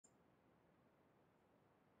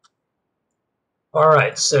All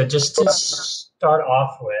right, so just to start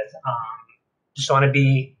off with, just want to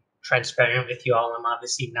be transparent with you all. I'm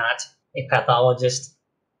obviously not a pathologist,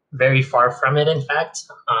 very far from it, in fact.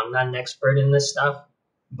 I'm not an expert in this stuff,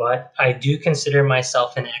 but I do consider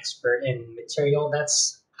myself an expert in material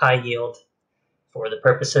that's high yield for the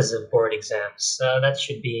purposes of board exams. So that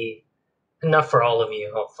should be enough for all of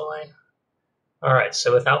you, hopefully. All right,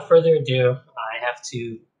 so without further ado, I have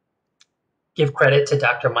to give credit to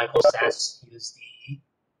Dr. Michael Sass. He was the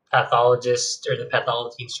pathologist or the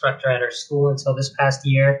pathology instructor at our school until this past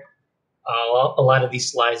year. A lot of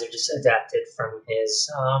these slides are just adapted from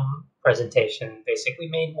his presentation, basically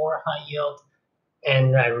made more high yield,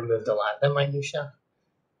 and I removed a lot of the minutia.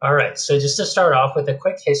 All right, so just to start off with a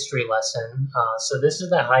quick history lesson. So this is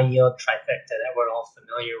the high yield trifecta that we're all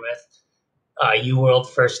familiar with. UWorld,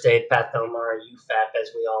 First Aid, Pathoma, or UFAP, as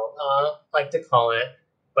we all like to call it.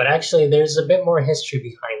 But actually, there's a bit more history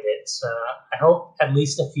behind it. So I hope at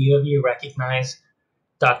least a few of you recognize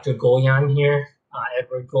Dr. Gullion here,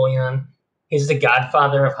 Edward Gullion. He's the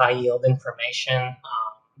godfather of high yield information.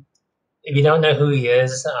 If you don't know who he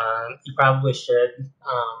is, you probably should.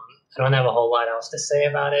 I don't have a whole lot else to say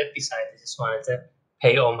about it besides I just wanted to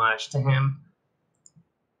pay homage to him.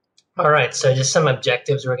 All right, so just some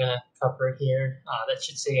objectives we're going to cover here. That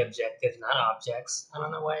should say objectives, not objects. I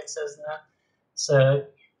don't know why it says that. So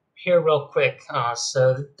here real quick,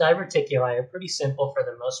 so the diverticuli are pretty simple for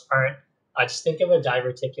the most part. Just think of a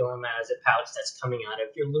diverticulum as a pouch that's coming out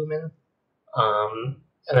of your lumen.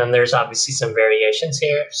 And then there's obviously some variations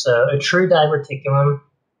here. So a true diverticulum,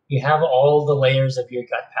 you have all the layers of your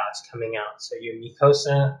gut pouch coming out. So your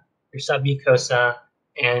mucosa, your submucosa,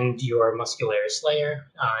 and your muscularis layer.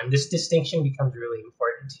 And this distinction becomes really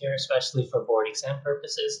important here, especially for board exam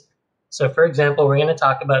purposes. So for example, we're going to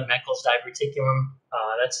talk about Meckel's diverticulum.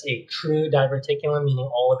 That's a true diverticulum, meaning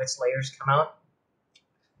all of its layers come out.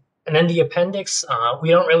 And then the appendix,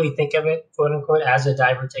 we don't really think of it, quote unquote, as a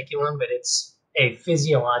diverticulum, but it's a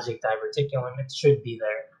physiologic diverticulum. It should be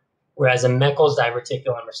there. Whereas a Meckel's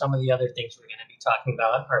diverticulum or some of the other things we're going to be talking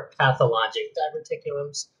about are pathologic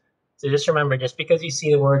diverticulums. So just remember, just because you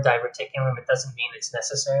see the word diverticulum, it doesn't mean it's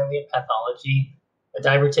necessarily a pathology. A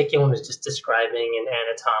diverticulum is just describing an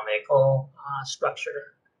anatomical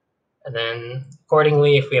structure. And then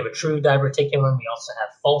accordingly, if we have a true diverticulum, we also have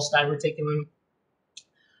false diverticulum.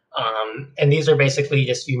 And these are basically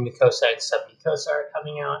just your mucosa and submucosa are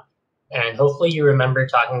coming out. And hopefully you remember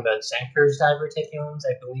talking about Zenker's diverticulums.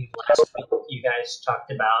 I believe last week you guys talked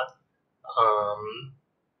about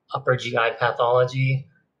upper GI pathology.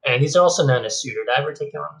 And these are also known as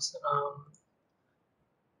pseudodiverticulums.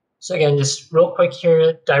 So again, just real quick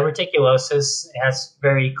here, diverticulosis has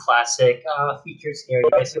very classic features here. You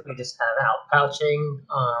basically just have outpouching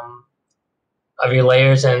of your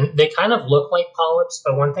layers, and they kind of look like polyps.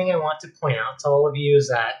 But one thing I want to point out to all of you is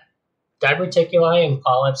that diverticuli and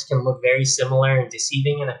polyps can look very similar and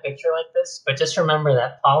deceiving in a picture like this. But just remember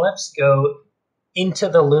that polyps go into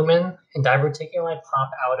the lumen and diverticuli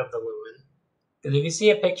pop out of the lumen. Because if you see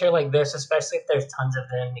a picture like this, especially if there's tons of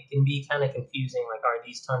them, it can be kind of confusing. Like, are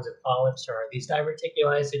these tons of polyps or are these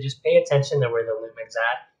diverticuli? So just pay attention to where the lumen's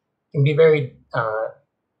at. It can be very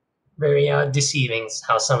deceiving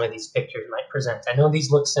how some of these pictures might present. I know these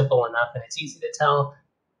look simple enough and it's easy to tell,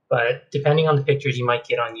 but depending on the pictures you might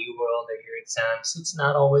get on UWorld or your exams, it's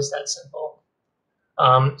not always that simple.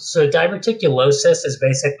 So diverticulosis is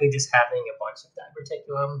basically just having a bunch of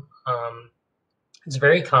diverticulum. It's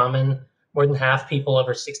very common. More than half people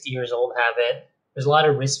over 60 years old have it. There's a lot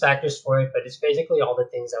of risk factors for it, but it's basically all the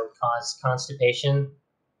things that would cause constipation.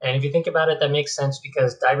 And if you think about it, that makes sense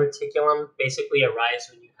because diverticulum basically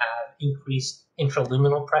arises when you have increased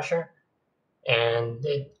intraluminal pressure, and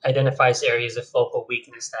it identifies areas of focal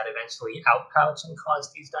weakness that eventually outpouch and cause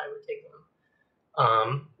these diverticulum.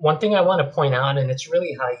 One thing I want to point out, and it's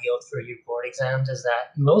really high yield for your board exams, is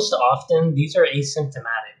that most often these are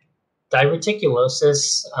asymptomatic.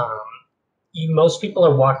 Diverticulosis, most people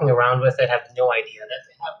are walking around with it, have no idea that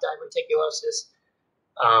they have diverticulosis.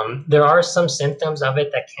 There are some symptoms of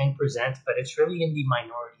it that can present, but it's really in the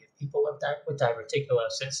minority of people with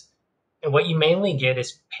diverticulosis. And what you mainly get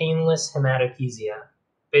is painless hematochezia.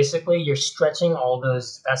 Basically, you're stretching all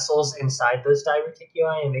those vessels inside those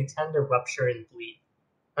diverticuli, and they tend to rupture and bleed.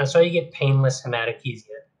 That's why you get painless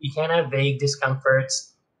hematochezia. You can have vague discomforts,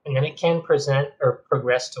 and then it can present or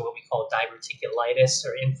progress to what we call diverticulitis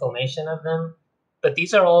or inflammation of them. But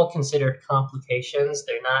these are all considered complications.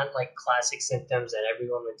 They're not like classic symptoms that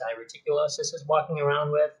everyone with diverticulosis is walking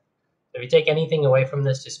around with. If you take anything away from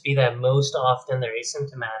this, just be that most often they're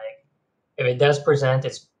asymptomatic. If it does present,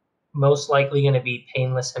 it's most likely going to be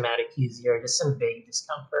painless hematochezia or just some vague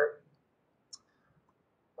discomfort.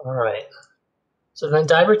 All right. So then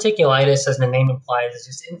diverticulitis, as the name implies, is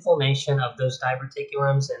just inflammation of those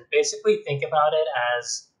diverticulums. And basically think about it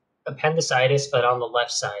as appendicitis, but on the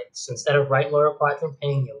left side. So instead of right lower quadrant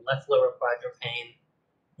pain, you have left lower quadrant pain.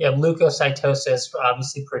 You have leukocytosis,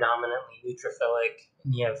 obviously predominantly neutrophilic.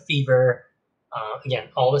 And you have fever. Again,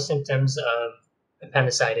 all the symptoms of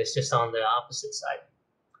appendicitis just on the opposite side.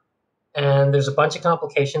 And there's a bunch of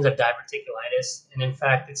complications of diverticulitis. And in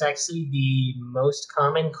fact, it's actually the most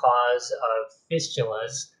common cause of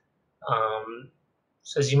fistulas.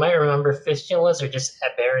 So as you might remember, fistulas are just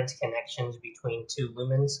aberrant connections between two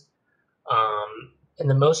lumens. And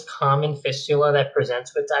the most common fistula that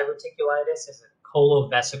presents with diverticulitis is a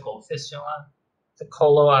colovesical fistula. The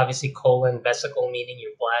colo, obviously colon, vesicle meaning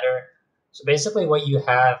your bladder. So basically what you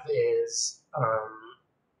have is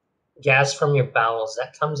gas from your bowels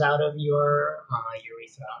that comes out of your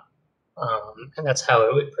urethra. And that's how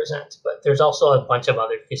it would present. But there's also a bunch of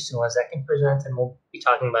other fistulas that can present, and we'll be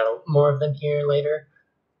talking about more of them here later.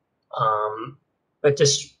 But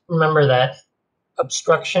just remember that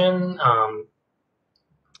obstruction,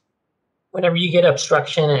 whenever you get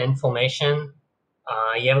obstruction and inflammation,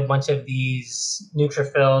 you have a bunch of these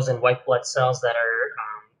neutrophils and white blood cells that are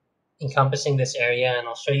encompassing this area, and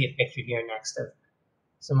I'll show you a picture here next of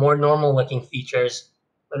some more normal looking features.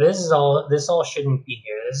 But this all shouldn't be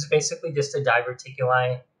here. This is basically just a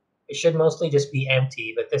diverticuli. It should mostly just be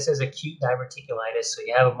empty, but this is acute diverticulitis, so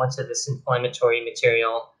you have a bunch of this inflammatory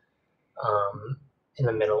material in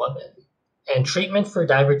the middle of it. And treatment for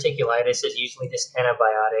diverticulitis is usually just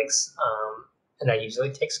antibiotics, and that usually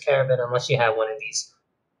takes care of it unless you have one of these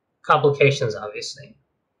complications, obviously.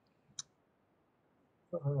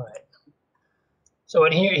 All right. So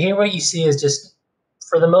here what you see is just,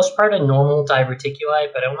 for the most part, a normal diverticuli,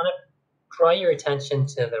 but I want to draw your attention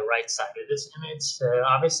to the right side of this image. So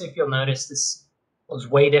obviously, if you'll notice, this was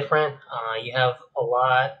way different. You have a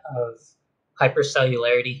lot of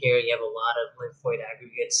hypercellularity here. You have a lot of lymphoid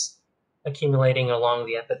aggregates accumulating along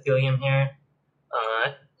the epithelium here.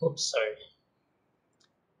 Oops, sorry.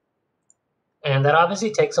 And that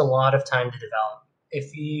obviously takes a lot of time to develop.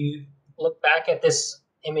 If you look back at this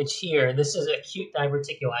image here, this is acute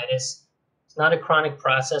diverticulitis. It's not a chronic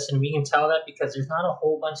process, and we can tell that because there's not a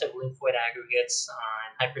whole bunch of lymphoid aggregates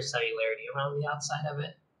and hypercellularity around the outside of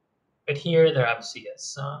it. But here, there obviously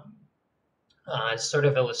is. It sort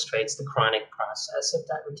of illustrates the chronic process of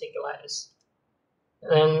diverticulitis.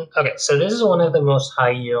 And then, okay, so this is one of the most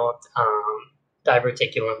high-yield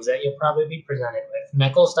diverticulums that you'll probably be presented with.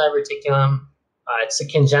 Meckel's diverticulum. It's a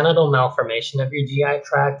congenital malformation of your GI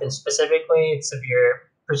tract, and specifically, it's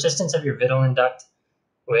persistence of your vitelline duct,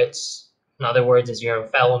 which, in other words, is your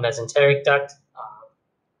omphallomesenteric duct.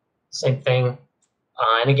 Same thing.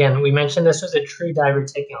 And again, we mentioned this was a true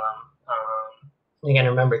diverticulum. And again,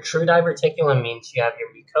 remember, true diverticulum means you have your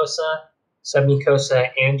mucosa, submucosa,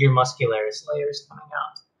 and your muscularis layers coming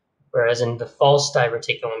out. Whereas in the false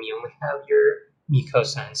diverticulum, you only have your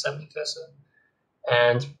mucosa and submucosa.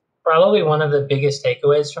 And probably one of the biggest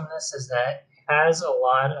takeaways from this is that it has a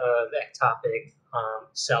lot of ectopic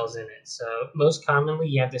cells in it. So most commonly,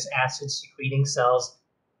 you have this acid-secreting cells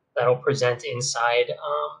that'll present inside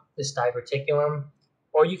this diverticulum.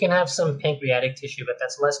 Or you can have some pancreatic tissue, but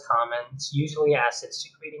that's less common. It's usually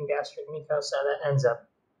acid-secreting gastric mucosa that ends up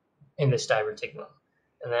in this diverticulum.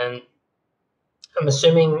 And then I'm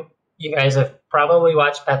assuming you guys have probably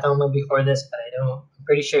watched Pathology before this, but I'm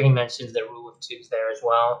pretty sure he mentions the rule of twos there as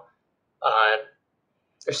well.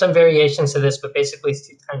 There's some variations to this, but basically it's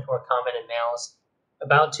 2 times more common in males.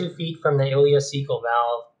 About 2 feet from the ileocecal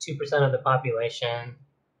valve, 2% of the population,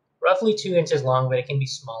 roughly 2 inches long, but it can be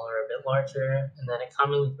smaller, a bit larger, and then it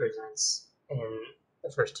commonly presents in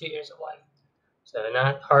the first 2 years of life. So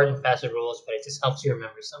not hard and fast rules, but it just helps you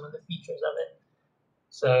remember some of the features of it.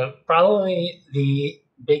 So probably the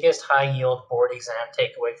biggest high-yield board exam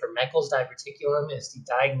takeaway for Meckel's diverticulum is the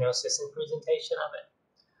diagnosis and presentation of it.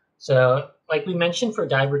 So like we mentioned for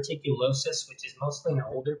diverticulosis, which is mostly in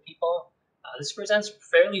older people, this presents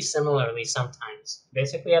fairly similarly sometimes. You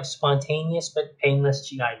basically have spontaneous but painless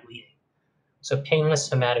GI bleeding. So painless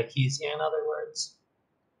hematochezia, in other words.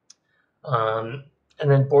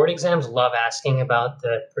 And then board exams love asking about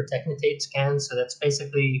the pertechnetate scan. So that's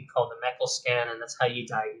basically called the Meckel scan, and that's how you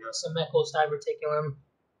diagnose a Meckel's diverticulum.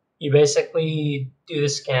 You basically do the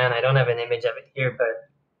scan. I don't have an image of it here, but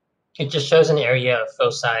it just shows an area of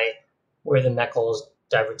foci where the Meckel's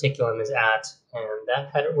diverticulum is at,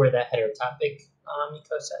 and where that heterotopic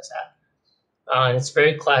mucosa is at. And it's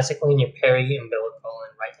very classically in your periumbilical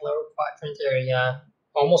and right lower quadrant area.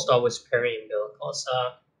 almost always peri-umbilical. So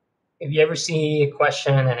if you ever see a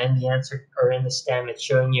question and in the answer or in the stem, it's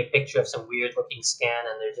showing you a picture of some weird looking scan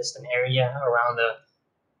and there's just an area around the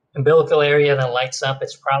umbilical area that lights up,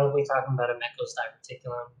 it's probably talking about a Meckel's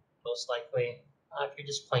diverticulum, most likely, if you're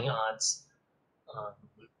just playing odds. Um,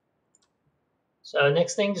 so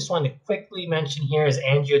next thing, just wanted to quickly mention here is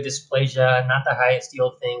angiodysplasia, not the highest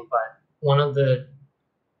yield thing, but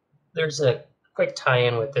there's a quick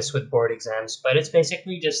tie-in with this with board exams, but it's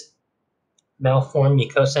basically just malformed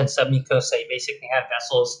mucosa and submucosa. You basically have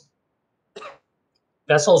vessels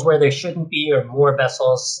where there shouldn't be, or more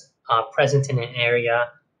vessels present in an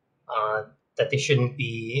area uh, that they shouldn't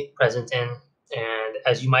be present in. And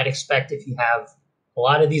as you might expect, if you have a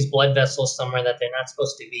lot of these blood vessels somewhere that they're not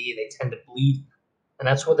supposed to be, they tend to bleed. And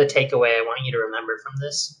that's what the takeaway I want you to remember from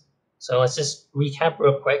this. So let's just recap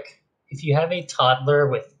real quick. If you have a toddler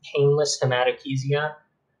with painless hematochezia,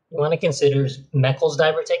 you want to consider Meckel's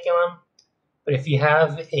diverticulum. But if you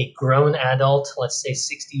have a grown adult, let's say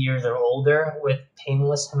 60 years or older, with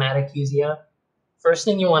painless hematochezia, first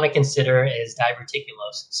thing you want to consider is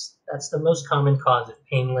diverticulosis. That's the most common cause of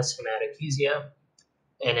painless hematochezia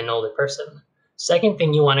in an older person. Second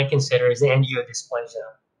thing you want to consider is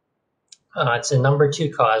angiodysplasia. It's a number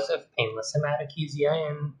 2 cause of painless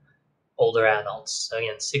hematochezia in older adults. So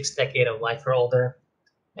again, 6th decade of life or older.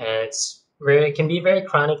 And it can be very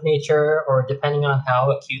chronic nature, or depending on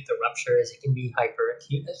how acute the rupture is, it can be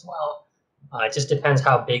hyperacute as well. It just depends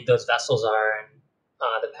how big those vessels are and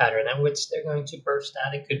the pattern at which they're going to burst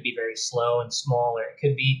at. It could be very slow and small, or it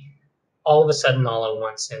could be all of a sudden all at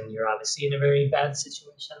once, and you're obviously in a very bad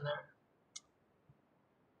situation there.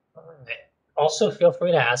 All right. Also, feel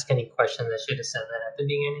free to ask any questions. I should have said that at the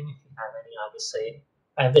beginning if you have any. Obviously,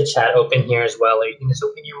 I have the chat open here as well, or you can just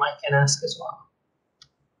open your mic and ask as well.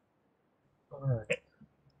 All right.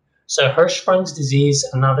 So Hirschsprung's disease,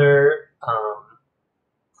 another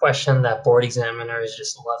question that board examiners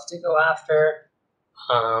just love to go after.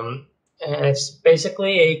 And it's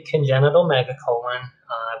basically a congenital megacolon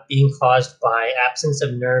being caused by absence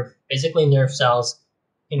of basically nerve cells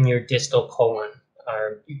in your distal colon,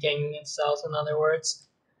 or your ganglion cells, in other words.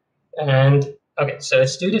 And okay, so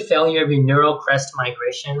it's due to failure of your neural crest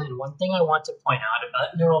migration. And one thing I want to point out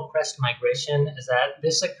about neural crest migration is that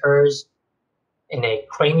this occurs in a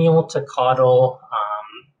cranial to caudal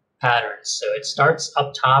pattern. So it starts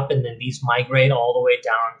up top, and then these migrate all the way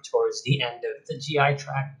down towards the end of the GI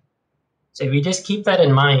tract. So if you just keep that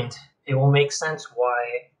in mind, it will make sense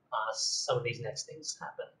why some of these next things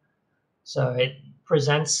happen. So it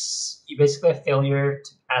presents, you basically have failure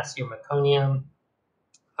to pass your meconium.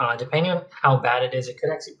 Depending on how bad it is, it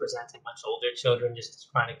could actually present in much older children, just as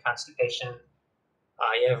chronic constipation.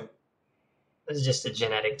 This is just a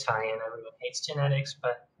genetic tie-in. Everyone hates genetics,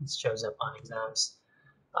 but it shows up on exams.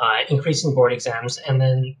 Increasing board exams. And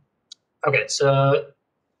then, okay, so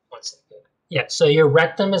one second. Yeah, so your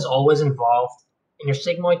rectum is always involved, and your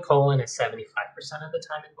sigmoid colon is 75% of the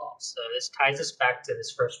time involved. So this ties us back to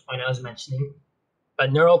this first point I was mentioning,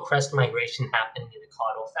 but neural crest migration happening in a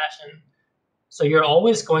caudal fashion. So you're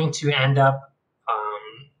always going to end up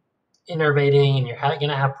innervating, and you're going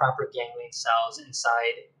to have proper ganglion cells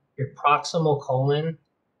inside your proximal colon.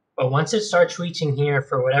 But once it starts reaching here,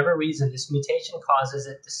 for whatever reason, this mutation causes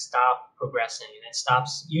it to stop progressing, and it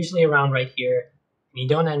stops usually around right here, and you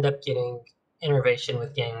don't end up getting innervation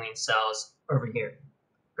with ganglion cells over here,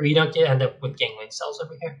 or you don't end up with ganglion cells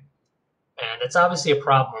over here. And that's obviously a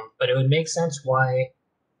problem, but it would make sense why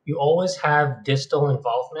you always have distal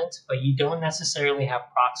involvement, but you don't necessarily have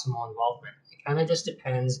proximal involvement. It kind of just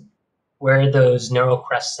depends where those neural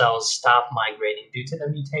crest cells stop migrating due to the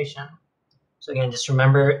mutation. So again, just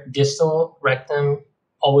remember, distal rectum,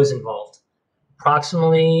 always involved.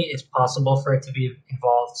 Proximally, it's possible for it to be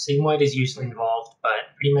involved. Sigmoid is usually involved,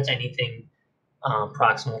 but pretty much anything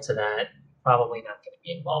proximal to that, probably not going to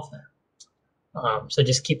be involved there. So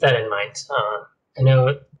just keep that in mind. I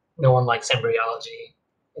know no one likes embryology.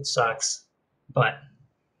 It sucks, but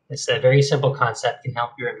it's a very simple concept, can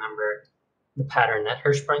help you remember the pattern that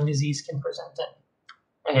Hirschsprung disease can present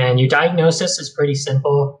in. And your diagnosis is pretty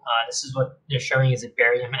simple. This is what they're showing is a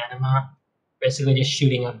barium enema, basically just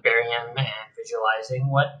shooting up barium and visualizing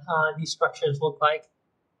what these structures look like.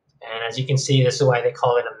 And as you can see, this is why they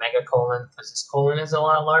call it a megacolon, because this colon is a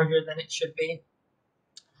lot larger than it should be.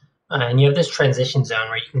 And you have this transition zone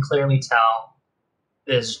where you can clearly tell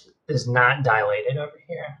this is not dilated over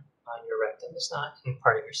here on your rectum. It's not in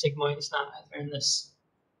part of your sigmoid. It's not either in this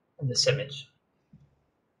image.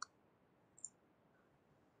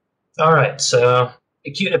 All right, so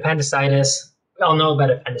acute appendicitis. We all know about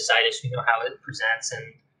appendicitis. We know how it presents,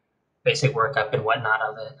 and basic workup and whatnot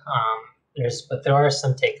of it. But there are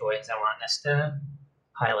some takeaways I want us to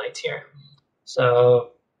highlight here.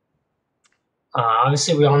 So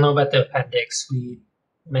obviously, we all know about the appendix. We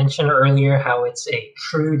mentioned earlier how it's a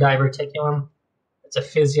true diverticulum. It's a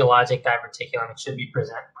physiologic diverticulum. It should be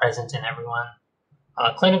present in everyone.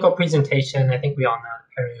 Clinical presentation, I think we all know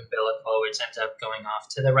the periumbilical, which ends up going off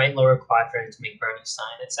to the right lower quadrant to make Bernie's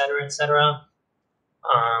sign, et cetera, et cetera.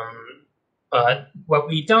 But what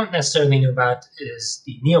we don't necessarily know about is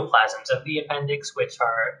the neoplasms of the appendix, which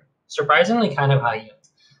are surprisingly kind of high yield.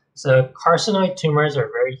 So carcinoid tumors are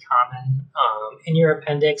very common in your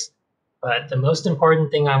appendix, but the most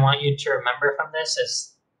important thing I want you to remember from this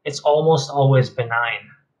is it's almost always benign.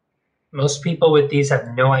 Most people with these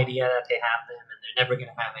have no idea that they have them, and they're never going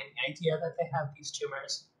to have any idea that they have these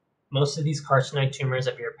tumors. Most of these carcinoid tumors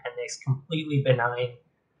of your appendix completely benign,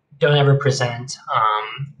 don't ever present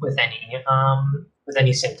with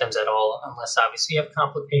any symptoms at all, unless obviously you have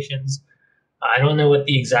complications. I don't know what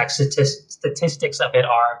the exact statistics of it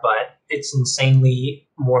are, but it's insanely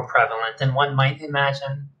more prevalent than one might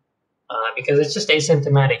imagine because it's just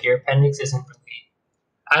asymptomatic. Your appendix isn't really.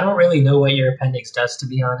 I don't really know what your appendix does, to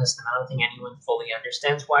be honest, and I don't think anyone fully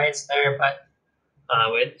understands why it's there, but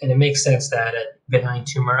it makes sense that a benign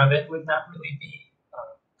tumor of it would not really be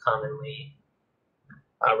commonly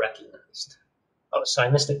recognized. Oh, so I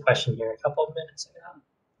missed a question here a couple of minutes ago.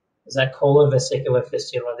 Is that colovesicular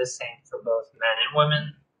fistula the same for both men and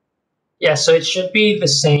women? Yeah, so it should be the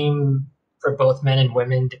same for both men and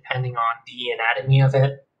women depending on the anatomy of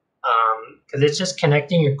it, because it's just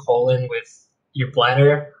connecting your colon with your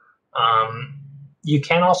bladder. You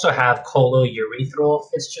can also have colourethral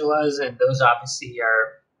fistulas, and those obviously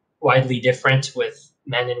are widely different with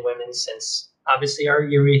men and women since obviously our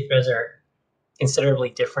urethras are considerably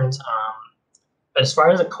different. But as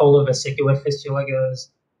far as a colovesicular fistula goes,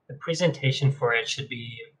 the presentation for it should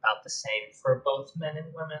be about the same for both men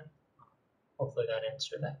and women. Hopefully that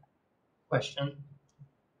answered that question.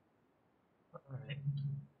 All right.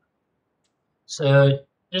 So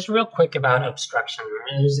just real quick about obstruction.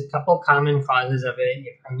 There's a couple common causes of it.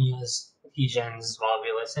 You have hernias, adhesions,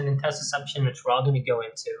 volvulus, and intussusception, which we're all going to go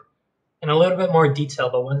into in a little bit more detail.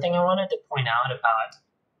 But one thing I wanted to point out about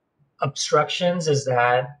obstructions is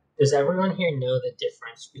that, does everyone here know the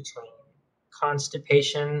difference between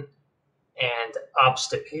constipation and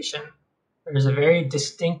obstipation? There's a very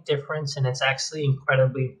distinct difference, and it's actually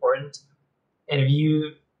incredibly important. And if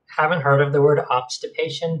you haven't heard of the word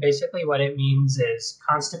obstipation, basically what it means is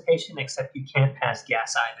constipation, except you can't pass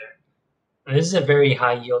gas either. And this is a very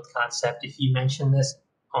high yield concept. If you mention this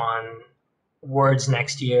on wards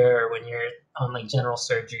next year or when you're on like general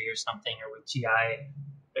surgery or something or with GI,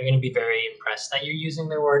 they're going to be very impressed that you're using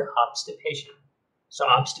the word obstipation. So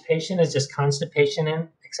obstipation is just constipation,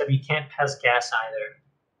 except you can't pass gas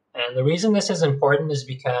either. And the reason this is important is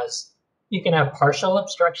because you can have partial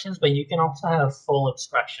obstructions, but you can also have full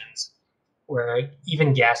obstructions where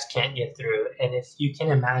even gas can't get through. And if you can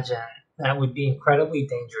imagine, that would be incredibly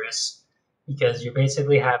dangerous because you're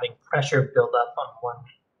basically having pressure build up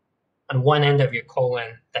on one end of your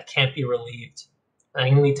colon that can't be relieved. That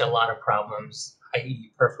can lead to a lot of problems,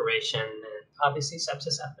 i.e. perforation and obviously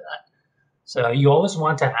sepsis after that. So you always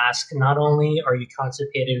want to ask, not only are you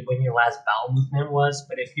constipated when your last bowel movement was,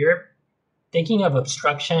 but if you're thinking of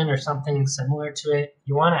obstruction or something similar to it,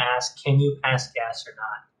 you want to ask, can you pass gas or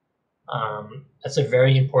not? That's a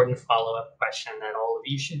very important follow-up question that all of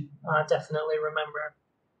you should definitely remember.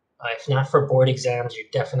 If not for board exams, you're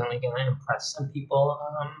definitely going to impress some people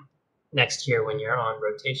next year when you're on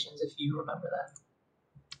rotations, if you remember that.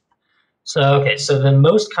 So the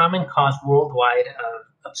most common cause worldwide of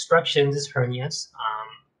obstructions is hernias.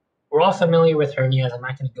 We're all familiar with hernias. I'm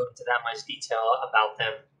not going to go into that much detail about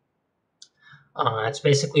them. It's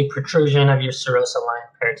basically protrusion of your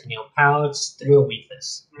serosa-aligned peritoneal pouch through a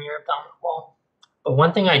weakness in your abdominal wall. But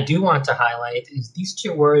one thing I do want to highlight is these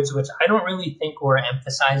two words, which I don't really think were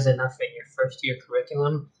emphasized enough in your first year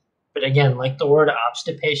curriculum. But again, like the word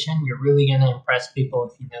obstipation, you're really going to impress people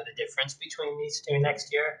if you know the difference between these two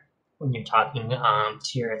next year when you're talking to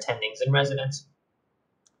your attendings and residents.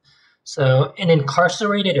 So an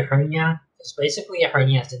incarcerated hernia is basically a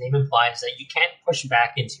hernia, as the name implies, that you can't push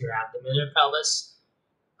back into your abdomen or pelvis.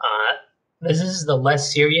 This is the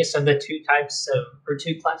less serious of the two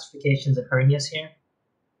classifications of hernias here.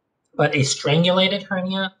 But a strangulated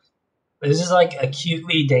hernia, this is like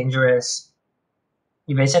acutely dangerous.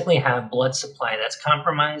 You basically have blood supply that's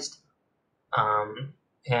compromised.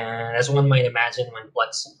 And as one might imagine, when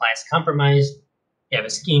blood supply is compromised, you have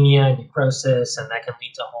ischemia, necrosis, and that can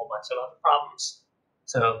lead to a whole bunch of other problems.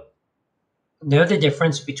 So know the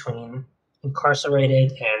difference between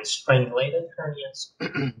incarcerated and strangulated hernias.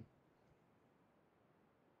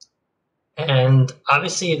 And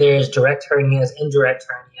obviously, there's direct hernias, indirect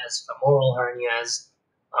hernias, femoral hernias.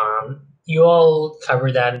 You all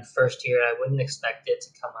covered that in first year. I wouldn't expect it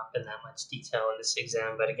to come up in that much detail in this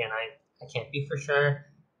exam, but again, I can't be for sure.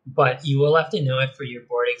 But you will have to know it for your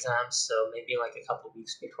board exams, so maybe like a couple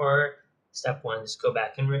weeks before step one, just go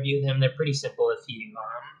back and review them. They're pretty simple if you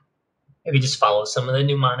just follow some of the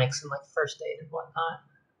mnemonics and like first aid and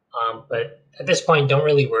whatnot. But at this point, don't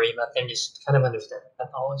really worry about them. Just kind of understand the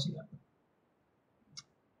pathology.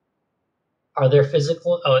 Are there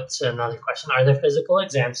physical? Oh, it's another question. Are there physical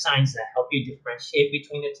exam signs that help you differentiate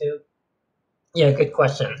between the two? Yeah, good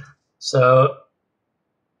question. So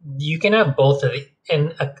you can have both of the,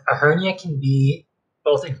 and a hernia can be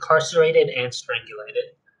both incarcerated and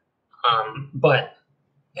strangulated. But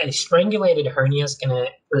a strangulated hernia is going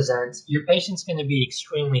to present, your patient's going to be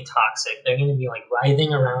extremely toxic. They're going to be like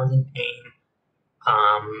writhing around in pain.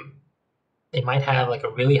 Um, they might have like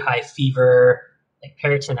a really high fever, like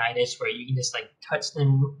peritonitis, where you can just like touch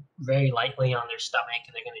them very lightly on their stomach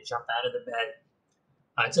and they're going to jump out of the bed.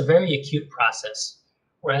 It's a very acute process.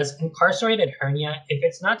 Whereas incarcerated hernia, if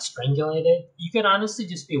it's not strangulated, you could honestly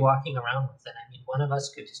just be walking around with it. I mean, one of us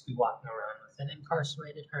could just be walking around with an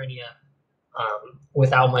incarcerated hernia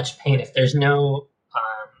without much pain. If there's no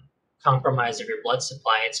compromise of your blood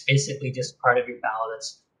supply, it's basically just part of your bowel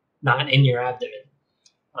that's not in your abdomen.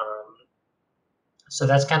 Um, so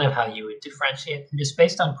that's kind of how you would differentiate them, just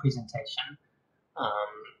based on presentation. Um,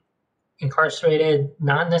 Incarcerated,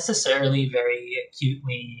 not necessarily very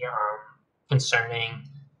acutely concerning.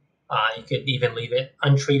 You could even leave it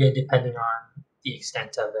untreated depending on the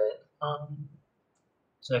extent of it.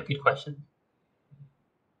 So, good question.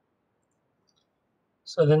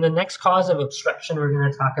 So then the next cause of obstruction we're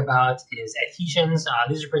going to talk about is adhesions.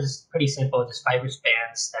 These are pretty simple, just fibrous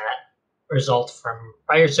bands that result from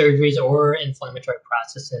prior surgeries or inflammatory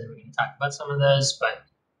processes. We're going to talk about some of those, but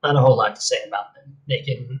not a whole lot to say about them. They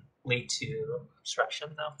can lead to obstruction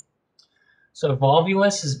though. So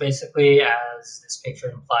volvulus is basically, as this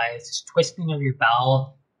picture implies, this twisting of your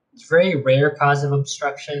bowel. It's a very rare cause of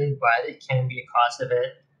obstruction, but it can be a cause of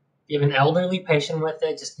it. If you have an elderly patient with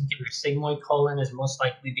it, just think of your sigmoid colon as most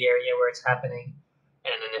likely the area where it's happening.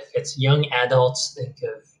 And then if it's young adults, think of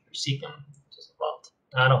your cecum, which is involved.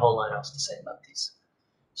 Not a whole lot else to say about these.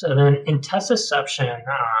 So then intussusception,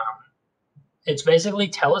 it's basically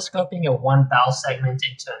telescoping of one bowel segment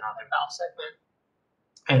into another bowel segment.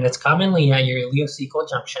 And it's commonly at your ileocecal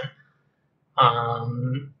junction.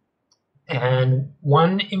 And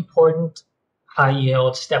one important high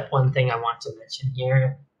yield step one thing I want to mention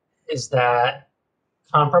here is that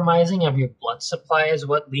compromising of your blood supply is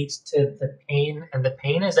what leads to the pain, and the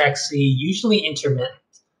pain is actually usually intermittent.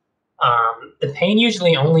 The pain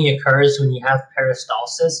usually only occurs when you have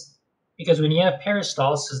peristalsis, because when you have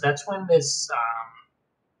peristalsis, that's when this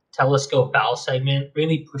telescope bowel segment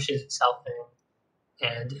really pushes itself in,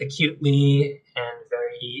 and acutely and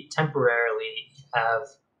very temporarily have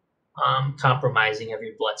compromising of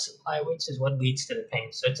your blood supply, which is what leads to the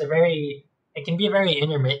pain. So it can be a very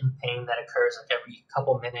intermittent pain that occurs like every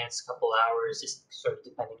couple minutes, couple hours, just sort of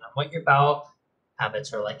depending on what your bowel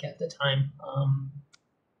habits are like at the time.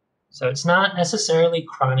 So it's not necessarily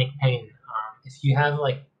chronic pain. If you have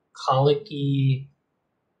like colicky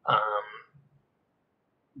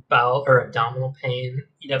bowel or abdominal pain,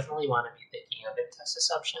 you definitely want to be thinking of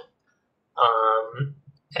intussusception.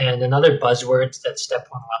 And another buzzword that step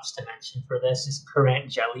one loves to mention for this is currant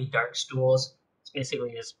jelly dark stools. It's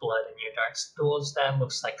basically just blood in your dark stools that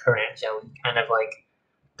looks like currant jelly, kind of like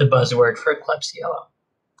the buzzword for Klebsiella.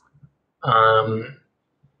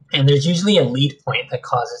 And there's usually a lead point that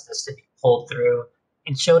causes this to be pulled through.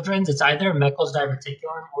 In children's, it's either Meckel's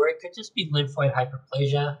diverticulum or it could just be lymphoid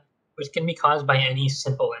hyperplasia, which can be caused by any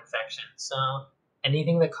simple infection. So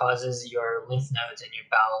anything that causes your lymph nodes in your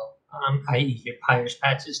bowel, i.e. your Peyer's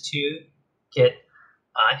patches, to get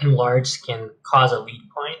enlarged can cause a lead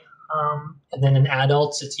point. And then in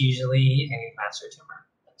adults, it's usually a masser tumor.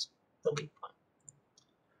 That's the lead point.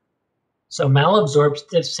 So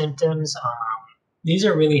malabsorptive symptoms, these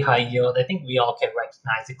are really high yield. I think we all can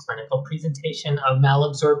recognize the clinical presentation of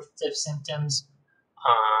malabsorptive symptoms,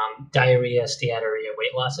 diarrhea, steatorrhea,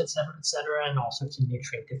 weight loss, et cetera, and all sorts of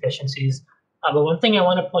nutrient deficiencies. But one thing I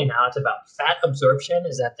want to point out about fat absorption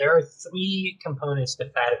is that there are three components to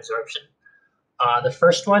fat absorption. The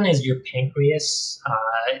first one is your pancreas.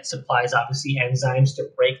 It supplies, obviously, enzymes to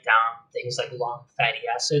break down things like long fatty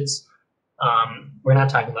acids. We're not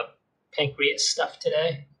talking about pancreas stuff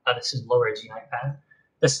today. This is lower GI fat.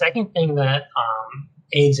 The second thing that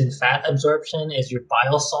aids in fat absorption is your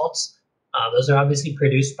bile salts. Those are obviously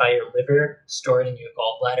produced by your liver, stored in your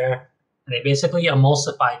gallbladder, and they basically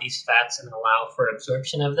emulsify these fats and allow for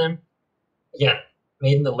absorption of them. Again,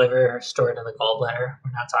 made in the liver, stored in the gallbladder.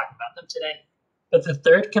 We're not talking about them today. But the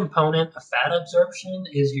third component of fat absorption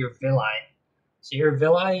is your villi. So your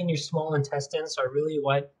villi in your small intestines are really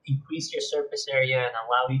what increase your surface area and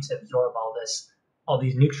allow you to absorb all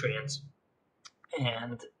these nutrients.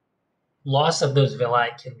 And loss of those villi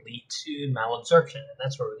can lead to malabsorption, and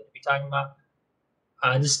that's what we're going to be talking about.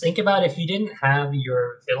 Just think about if you didn't have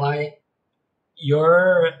your villi,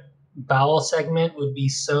 your bowel segment would be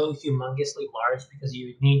so humongously large because you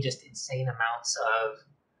would need just insane amounts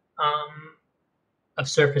of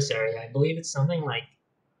surface area. I believe it's something like,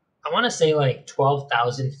 I want to say like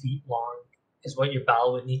 12,000 feet long is what your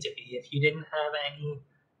bowel would need to be if you didn't have any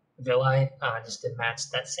villi, just to match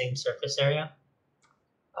that same surface area.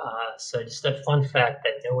 So just a fun fact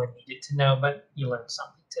that no one needed to know, but you learned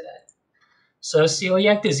something today. So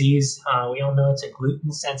celiac disease, we all know it's a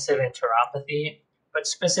gluten-sensitive enteropathy, but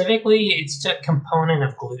specifically it's a component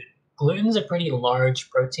of gluten. Gluten is a pretty large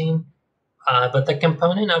protein, but the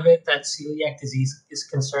component of it that celiac disease is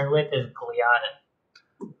concerned with is gliadin.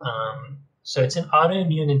 So it's an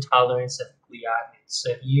autoimmune intolerance of gliadin.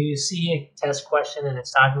 So if you see a test question and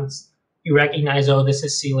it's talking, you recognize, oh, this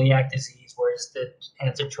is celiac disease, where's the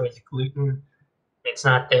answer choice gluten? It's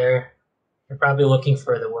not there. You're probably looking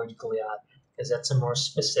for the word gliadin because that's a more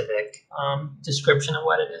specific description of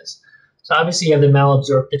what it is. So obviously you have the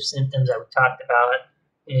malabsorptive symptoms that we talked about,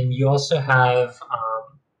 and you also have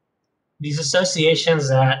these associations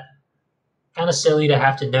that kind of silly to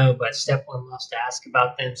have to know, but step one loves to ask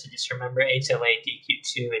about them. So just remember HLA,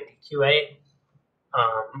 DQ2, and DQA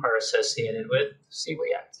are associated with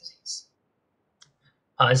celiac disease.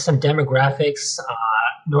 Some demographics,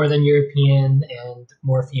 Northern European and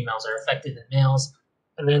more females are affected than males.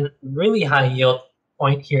 And then really high yield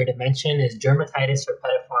point here to mention is dermatitis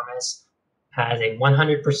herpetiformis has a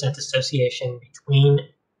 100% association between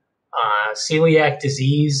celiac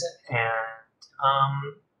disease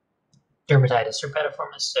and dermatitis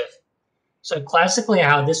herpetiformis. So classically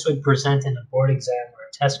how this would present in a board exam or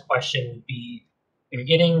a test question would be, you're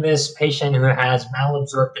getting this patient who has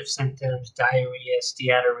malabsorptive symptoms, diarrhea,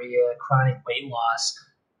 steatorrhea, chronic weight loss,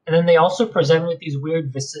 and then they also present with these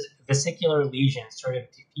weird vesicular lesions sort of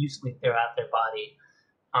diffusely throughout their body.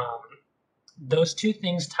 Those two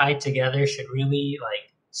things tied together should really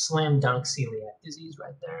like slam dunk celiac disease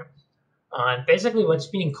right there. And basically what's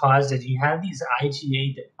being caused is you have these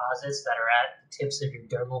IgA deposits that are at the tips of your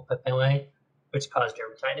dermal papillae, which cause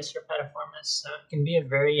dermatitis herpetiformis. So it can be a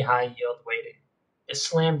very high yield way to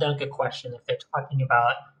slam dunk a question if they're talking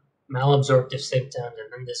about malabsorptive symptoms and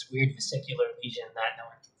then this weird vesicular lesion that no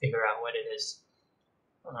one can figure out what it is.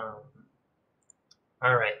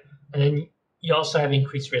 All right. And then you also have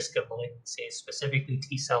increased risk of malignancy, specifically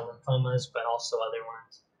T-cell lymphomas, but also other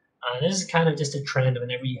ones. This is kind of just a trend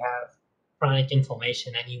whenever you have chronic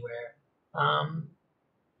inflammation anywhere,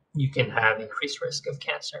 you can have increased risk of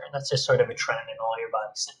cancer. And that's just sort of a trend in all your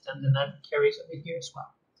body symptoms, and that carries over here as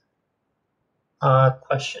well.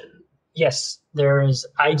 Question. Yes, there is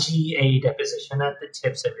IgA deposition at the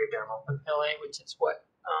tips of your dermal papillae, which is what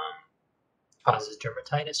causes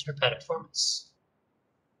dermatitis herpetiformis.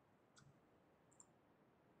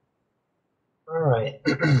 All right.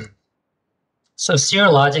 So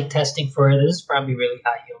serologic testing for this is probably really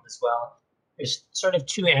high yield as well. There's sort of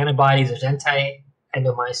two antibodies. There's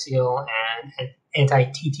anti-endomysial and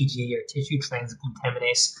anti-TTG or tissue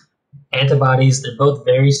transglutaminase antibodies. They're both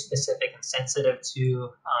very specific and sensitive to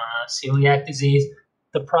celiac disease.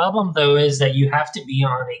 The problem, though, is that you have to be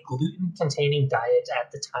on a gluten-containing diet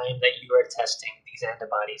at the time that you are testing these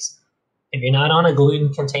antibodies. If you're not on a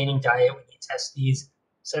gluten-containing diet when you test these,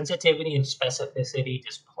 sensitivity and specificity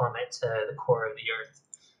just plummet to the core of the earth.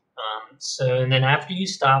 And then after you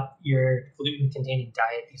stop your gluten-containing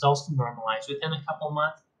diet, these also normalize within a couple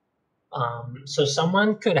months. So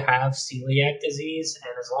someone could have celiac disease,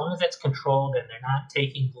 and as long as it's controlled and they're not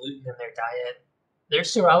taking gluten in their diet, their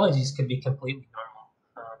serologies could be completely normal.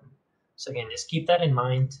 So again, just keep that in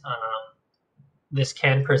mind. This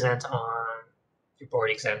can present on your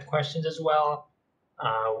board exam questions as well,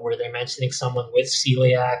 where they're mentioning someone with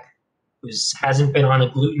celiac who hasn't been on a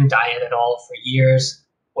gluten diet at all for years.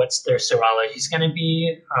 What's their serology going to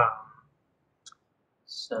be?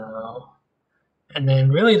 And then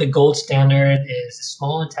really the gold standard is a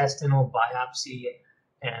small intestinal biopsy,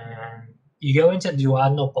 and you go into the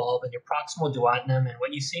duodenal bulb and your proximal duodenum, and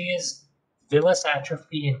what you see is villus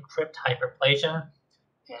atrophy and crypt hyperplasia.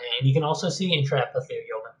 And you can also see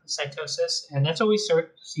intraepithelial lymphocytosis, and that's what we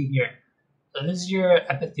start to see here. So this is your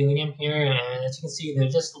epithelium here, and as you can see,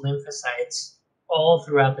 there's just lymphocytes all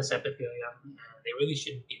throughout this epithelium. And they really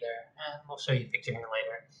shouldn't be there, and we'll show you a picture here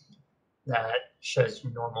later that shows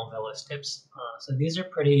normal villus tips. So these are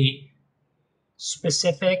pretty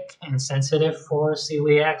specific and sensitive for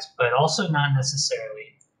celiacs, but also not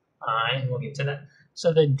necessarily. And we'll get to that.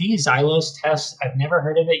 So the D-xylose test, I've never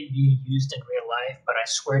heard of it being used in real life, but I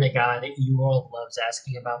swear to God, UWorld loves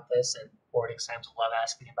asking about this, and board exams love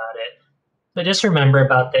asking about it. So just remember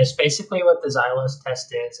about this. Basically what the xylose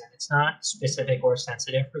test is, and it's not specific or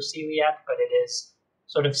sensitive for celiac, but it is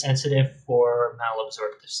sort of sensitive for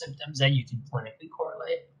malabsorptive symptoms that you can clinically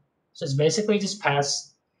correlate. So it's basically just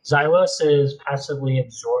xylose is passively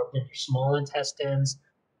absorbed in your small intestines,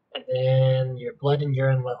 and then your blood and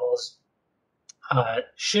urine levels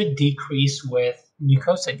should decrease with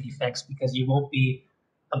mucosa defects because you won't be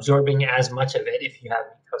absorbing as much of it if you have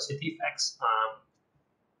mucosa defects.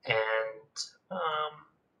 And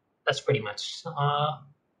that's pretty much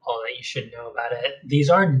all that you should know about it. These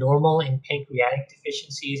are normal in pancreatic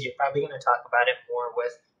deficiencies. You're probably going to talk about it more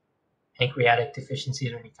with pancreatic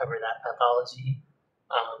deficiencies when you cover that pathology.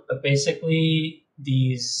 But basically,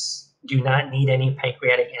 these do not need any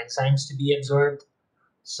pancreatic enzymes to be absorbed.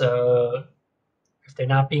 So if they're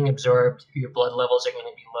not being absorbed, your blood levels are going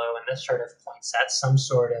to be low, and this sort of points at some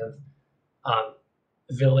sort of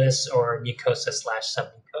villus or mucosa /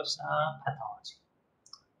 submucosa pathology.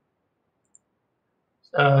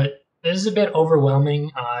 This is a bit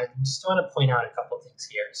overwhelming. I just want to point out a couple things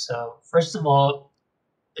here. So first of all,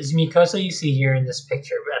 this mucosa you see here in this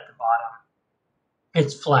picture at the bottom,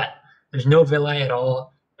 it's flat. There's no villi at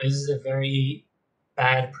all. This is a very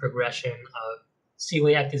bad progression of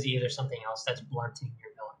celiac disease or something else that's blunting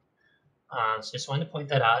your villi. So just wanted to point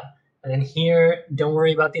that out. And then here, don't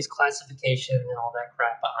worry about these classifications and all that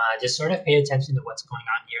crap. Just sort of pay attention to what's going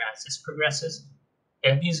on here as this progresses.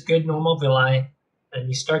 You have these good normal villi, and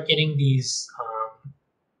you start getting these,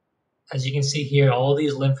 as you can see here, all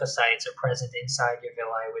these lymphocytes are present inside your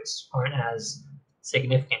villi, which aren't as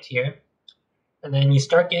significant here. And then you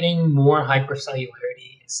start getting more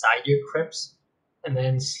hypercellularity inside your crypts. And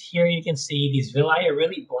then here you can see these villi are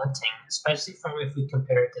really blunting, especially from if we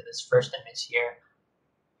compare it to this first image here.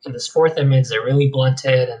 In this fourth image, they're really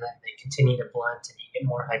blunted, and then they continue to blunt, and you get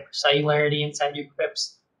more hypercellularity inside your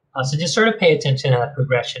crypts. So just sort of pay attention to that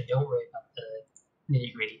progression. Don't worry about the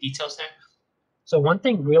nitty-gritty details there. So one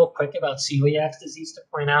thing real quick about celiac disease to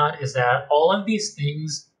point out is that all of these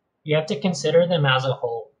things, you have to consider them as a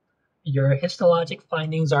whole. Your histologic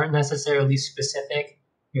findings aren't necessarily specific.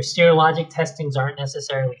 Your serologic testings aren't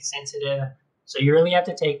necessarily sensitive. So you really have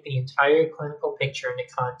to take the entire clinical picture into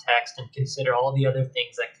context and consider all the other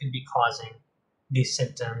things that could be causing these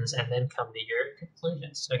symptoms and then come to your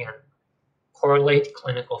conclusions. So again, correlate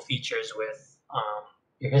clinical features with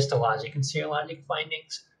your histologic and serologic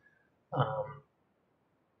findings.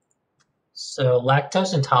 So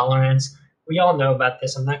lactose intolerance, we all know about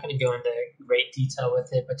this. I'm not going to go into great detail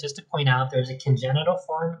with it, but just to point out, there's a congenital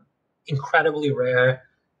form, incredibly rare,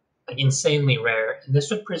 like insanely rare. And this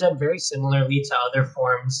would present very similarly to other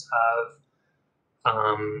forms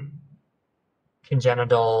of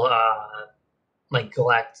congenital, like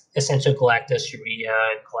essential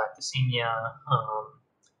galactosuria and galactosemia,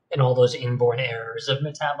 and all those inborn errors of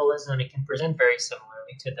metabolism. It can present very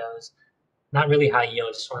similarly to those. Not really high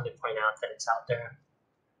yield, just wanted to point out that it's out there.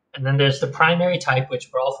 And then there's the primary type,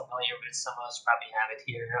 which we're all familiar with. Some of us probably have it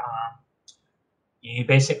here. You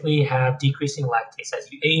basically have decreasing lactase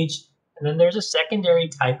as you age. And then there's a secondary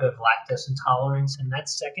type of lactose intolerance, and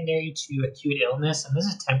that's secondary to acute illness. And this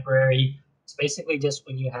is temporary. It's basically just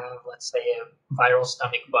when you have, let's say, a viral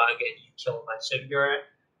stomach bug and you kill a bunch of your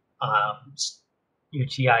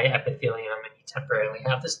GI epithelium, and you temporarily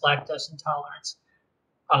have this lactose intolerance.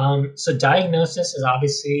 So diagnosis is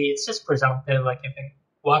obviously, it's just presumptive. Like if it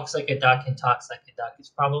walks like a duck and talks like a duck, it's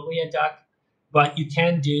probably a duck. But you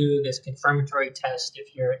can do this confirmatory test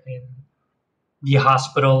if you're in the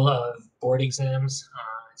hospital of board exams.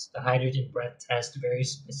 It's the hydrogen breath test, very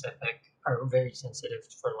specific or very sensitive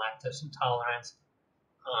for lactose intolerance.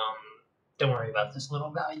 Don't worry about this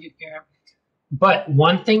little value here. But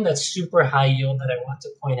one thing that's super high yield that I want to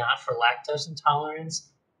point out for lactose intolerance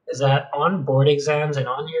is that on board exams and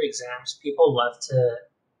on your exams, people love to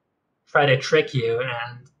try to trick you,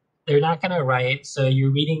 and they're not going to write. So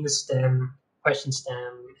you're reading the question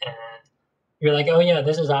stem, and you're like, oh yeah,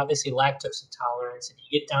 this is obviously lactose intolerance. And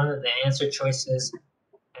you get down to the answer choices,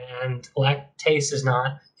 and lactase is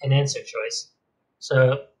not an answer choice.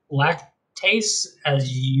 So lactase,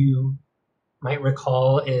 as you might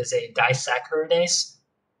recall is a disaccharidase.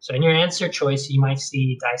 So in your answer choice, you might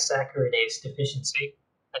see disaccharidase deficiency.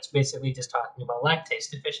 That's basically just talking about lactase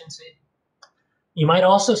deficiency. You might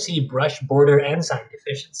also see brush border enzyme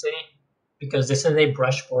deficiency because this is a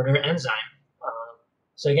brush border enzyme.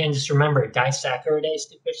 So again, just remember disaccharidase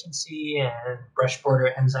deficiency and brush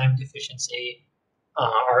border enzyme deficiency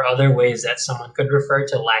are other ways that someone could refer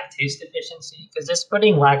to lactase deficiency, because just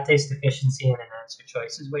putting lactase deficiency in an answer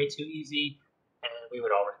choice is way too easy, and we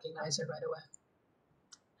would all recognize it right away.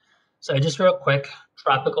 So just real quick,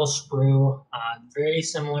 tropical sprue, very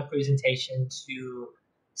similar presentation to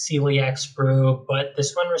celiac sprue, but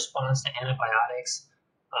this one responds to antibiotics.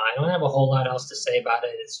 I don't have a whole lot else to say about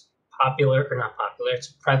it. It's popular, or not popular, it's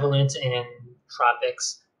prevalent in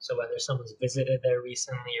tropics. So whether someone's visited there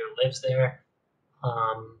recently or lives there.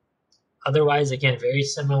 Otherwise, again, very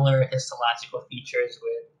similar histological features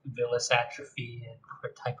with villus atrophy and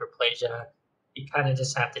hyperplasia. You kind of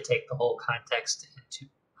just have to take the whole context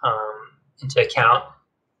into account.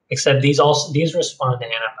 Except these respond to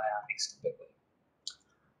antibiotics typically.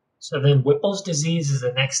 So then Whipple's disease is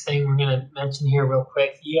the next thing we're going to mention here real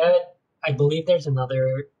quick. I believe there's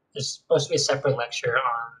supposed to be a separate lecture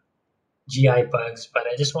on GI bugs, but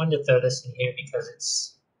I just wanted to throw this in here because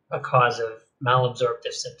it's a cause of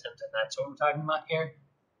malabsorptive symptoms, and that's what we're talking about here.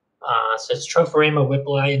 So it's Tropharema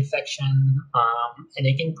whipplei infection, and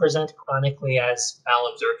it can present chronically as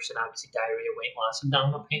malabsorption, obviously diarrhea, weight loss,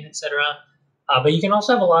 abdominal pain, etc. But you can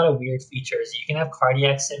also have a lot of weird features. You can have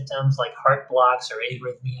cardiac symptoms like heart blocks or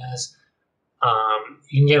arrhythmias.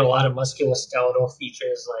 You can get a lot of musculoskeletal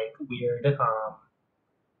features like weird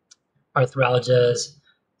arthralgias,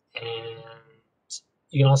 and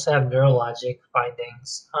you can also have neurologic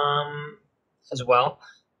findings as well.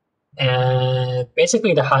 And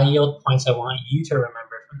basically, the high yield points I want you to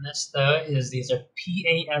remember from this, though, is these are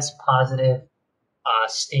PAS positive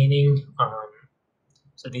staining.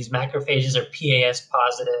 So these macrophages are PAS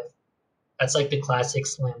positive. That's like the classic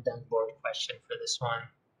slam dunk board question for this one.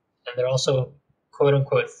 And they're also quote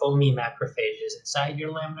unquote foamy macrophages inside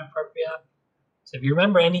your lamina propria. So if you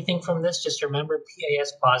remember anything from this, just remember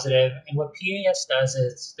PAS positive. And what PAS does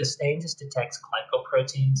is the stain just detects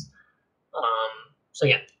glycoproteins. So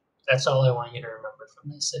yeah, that's all I want you to remember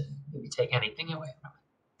from this if you take anything away from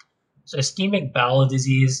it. So ischemic bowel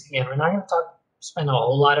disease, again, we're not going to spend a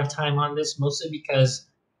whole lot of time on this, mostly because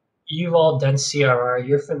you've all done CRR.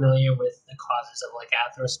 You're familiar with the causes of like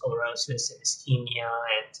atherosclerosis and ischemia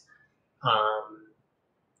and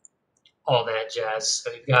all that jazz.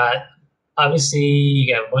 So you've got, obviously,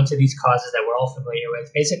 you got a bunch of these causes that we're all familiar with.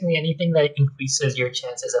 Basically, anything that increases your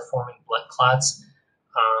chances of forming blood clots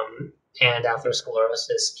and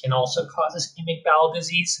atherosclerosis can also cause ischemic bowel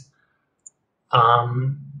disease.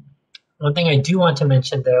 One thing I do want to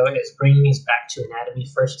mention, though, is bringing us back to anatomy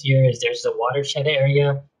first year, is there's the watershed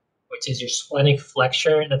area, which is your splenic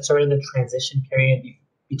flexure. That's sort of the transition period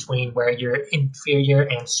between where your inferior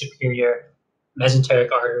and superior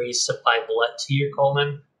mesenteric arteries supply blood to your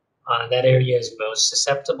colon. That area is most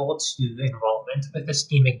susceptible to involvement with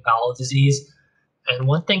ischemic bowel disease. And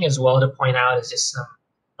one thing as well to point out is just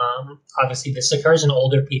obviously this occurs in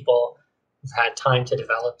older people who've had time to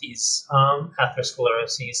develop these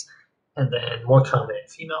atheroscleroses, and then more common in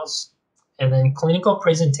females. And then clinical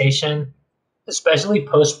presentation, especially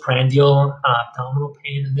postprandial abdominal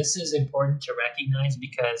pain. And this is important to recognize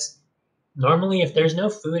because normally if there's no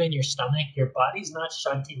food in your stomach, your body's not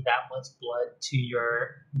shunting that much blood to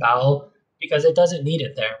your bowel because it doesn't need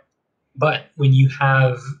it there. But when you're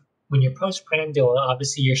postprandial,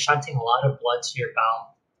 obviously you're shunting a lot of blood to your bowel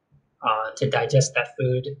to digest that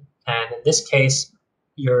food. And in this case,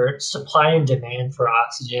 your supply and demand for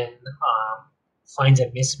oxygen finds a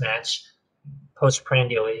mismatch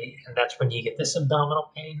postprandially, and that's when you get this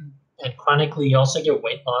abdominal pain. And chronically, you also get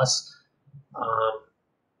weight loss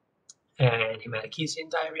and hematochezia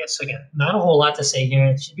and diarrhea. So again, not a whole lot to say here.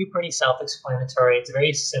 It should be pretty self-explanatory. It's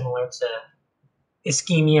very similar to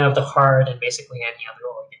ischemia of the heart and basically any other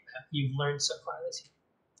organ that you've learned so far this year.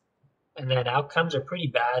 And then outcomes are pretty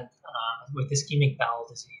bad with ischemic bowel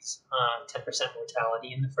disease, 10%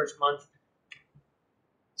 mortality in the first month.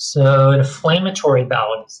 So inflammatory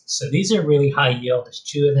bowel disease. So these are really high yield. There's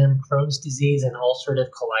two of them, Crohn's disease and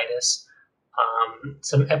ulcerative colitis.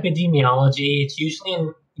 Some epidemiology, it's usually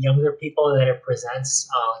in younger people that it presents,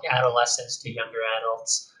 like adolescents to younger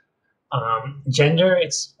adults. Gender,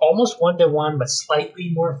 it's almost 1-to-1, but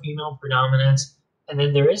slightly more female predominant. And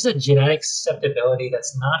then there is a genetic susceptibility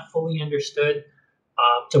that's not fully understood.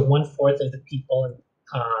 To 1/4 of the people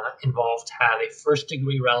involved have a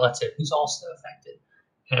first-degree relative who's also affected.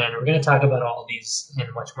 And we're going to talk about all of these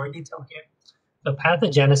in much more detail here. So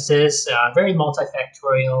pathogenesis, very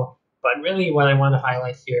multifactorial, but really what I want to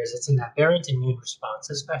highlight here is it's an aberrant immune response,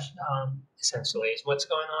 especially essentially is what's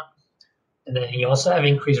going on. And then you also have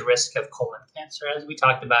increased risk of colon cancer. As we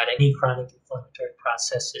talked about, any chronic inflammatory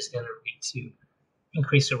process is going to lead to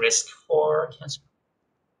increased risk for cancer.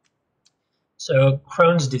 So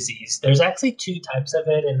Crohn's disease, there's actually two types of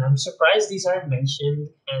it, and I'm surprised these aren't mentioned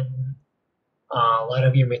in a lot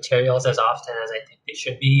of your materials as often as I think they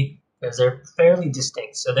should be, because they're fairly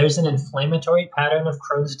distinct. So there's an inflammatory pattern of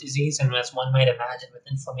Crohn's disease, and as one might imagine with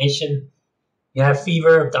inflammation, you have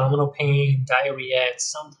fever, abdominal pain, diarrhea, and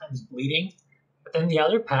sometimes bleeding. But then the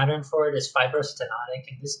other pattern for it is fibrostenotic,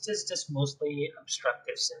 and this is just mostly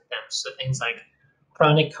obstructive symptoms. So things like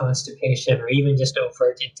chronic constipation or even just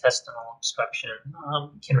overt intestinal obstruction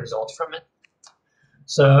can result from it.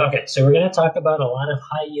 So we're going to talk about a lot of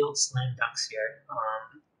high yield slam dunks here.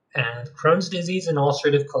 And Crohn's disease and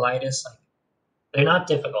ulcerative colitis, like they're not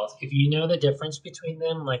difficult. If you know the difference between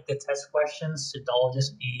them, like the test questions should all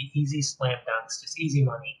just be easy slam dunks, just easy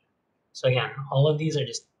money. So again, all of these are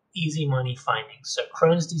just easy money findings. So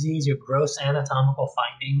Crohn's disease, your gross anatomical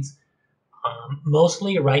findings,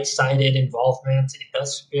 mostly right-sided involvement. It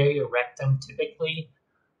does spare your rectum typically,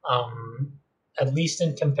 um, at least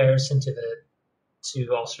in comparison to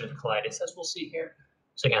ulcerative colitis, as we'll see here.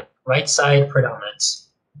 So again, right side predominance.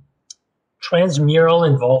 Transmural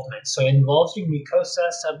involvement. So it involves your mucosa,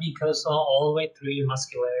 submucosal, all the way through your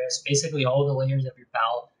muscularis, basically all the layers of your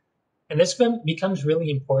bowel. And this becomes really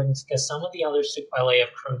important because some of the other sequelae of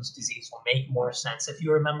Crohn's disease will make more sense if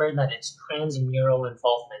you remember that it's transmural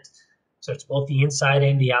involvement. So it's both the inside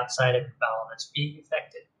and the outside of your bowel that's being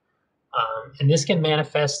affected. And this can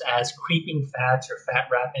manifest as creeping fat or fat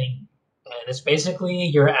wrapping. And it's basically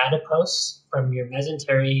your adipose from your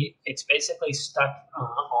mesentery. It's basically stuck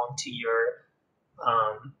onto your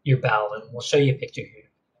bowel, and we'll show you a picture here.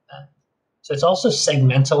 So it's also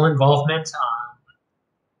segmental involvement.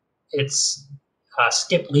 It's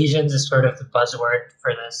skip lesions is sort of the buzzword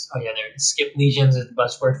for this. Oh yeah, there. Skip lesions is the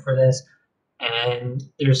buzzword for this. And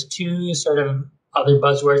there's two sort of other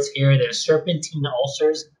buzzwords here. There's serpentine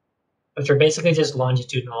ulcers, which are basically just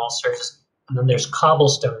longitudinal ulcers. And then there's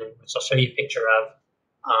cobblestoning, which I'll show you a picture of.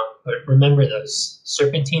 But remember those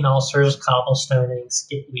serpentine ulcers, cobblestoning,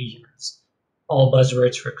 skip lesions, all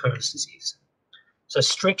buzzwords for Crohn's disease. So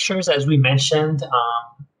strictures, as we mentioned,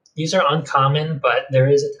 these are uncommon, but there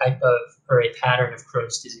is a type of or a pattern of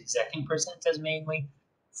Crohn's disease that can present as mainly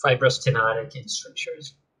fibrostenotic and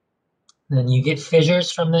strictures. And then you get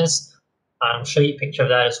fissures from this. I'll show you a picture of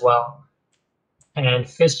that as well. And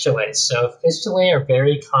fistulae. So fistulae are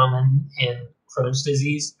very common in Crohn's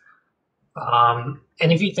disease. And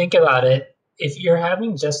if you think about it, if you're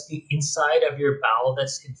having just the inside of your bowel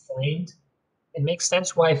that's inflamed, it makes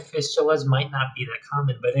sense why fistulas might not be that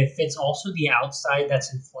common. But if it's also the outside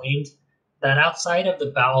that's inflamed, that outside of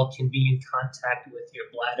the bowel can be in contact with your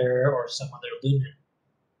bladder or some other lumen.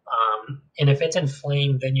 And if it's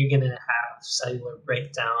inflamed, then you're going to have cellular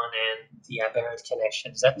breakdown and the aberrant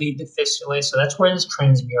connections that lead to fistulae. So that's where this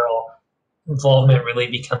transmural involvement really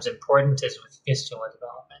becomes important, is with fistula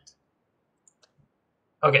development.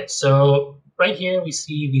 Okay, so right here we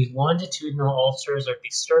see these longitudinal ulcers or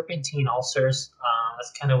these serpentine ulcers.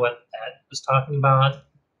 That's kind of what that was talking about.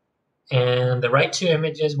 And the right two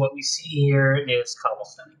images, what we see here is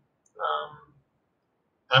cobblestone.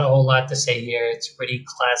 Not a whole lot to say here. It's a pretty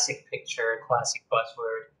classic picture, classic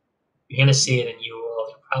buzzword. You're going to see it in UWorld.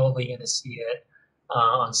 You're probably going to see it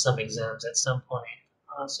on some exams at some point.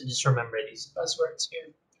 So just remember these buzzwords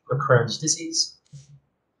here for Crohn's disease.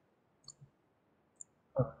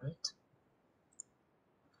 All right.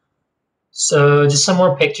 So just some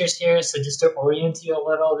more pictures here. So just to orient you a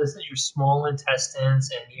little, this is your small intestines,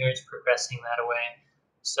 and here it's progressing that way.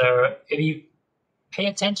 So if you pay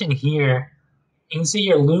attention here, you can see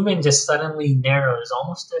your lumen just suddenly narrows,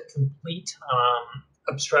 almost a complete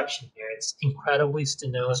obstruction here. It's incredibly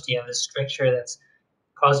stenosed. You have this stricture that's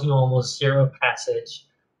causing almost zero passage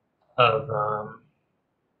of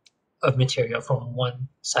material from one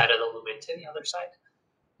side of the lumen to the other side.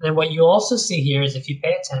 And then what you also see here is if you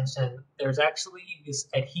pay attention, there's actually this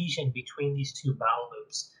adhesion between these two bowel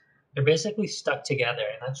loops. They're basically stuck together,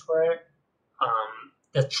 and that's where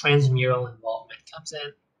the transmural involvement comes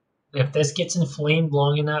in. And if this gets inflamed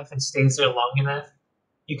long enough and stays there long enough,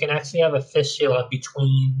 you can actually have a fistula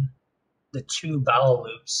between the two bowel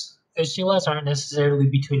loops. Fistulas aren't necessarily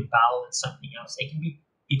between bowel and something else. They can be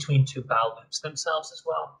between two bowel loops themselves as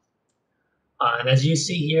well. And as you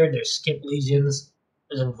see here, there's skip lesions.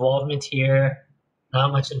 There's involvement here.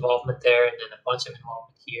 not much involvement there, and then a bunch of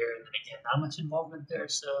involvement here, and then again, not much involvement there.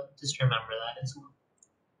 So just remember that as well.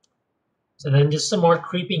 So then just some more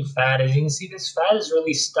creeping fat. As you can see, this fat is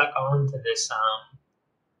really stuck onto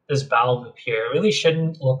this bowel loop here. It really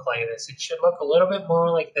shouldn't look like this. It should look a little bit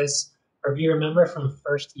more like this. Or if you remember from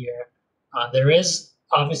first year, there is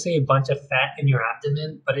obviously a bunch of fat in your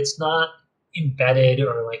abdomen, but it's not embedded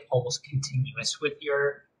or like almost continuous with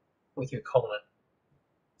your colon,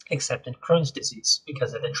 except in Crohn's disease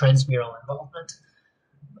because of the transmural involvement,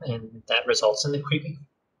 and that results in the creeping.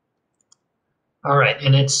 All right,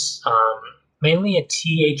 and it's mainly a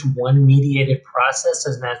Th1 mediated process,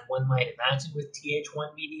 as one might imagine with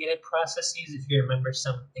Th1 mediated processes. If you remember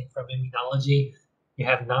something from immunology, you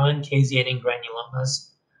have non-caseating granulomas.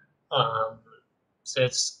 So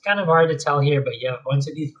it's kind of hard to tell here, but you have a bunch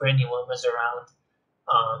of these granulomas around.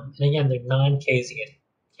 And again, they're non-caseating.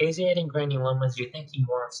 Caseating granulomas, you're thinking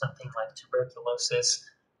more of something like tuberculosis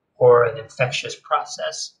or an infectious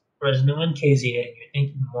process. Whereas non-caseating, you're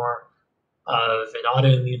thinking more of an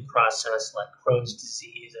autoimmune process like Crohn's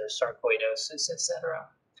disease or sarcoidosis, etc.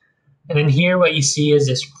 And then here what you see is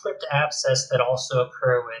this crypt abscess that also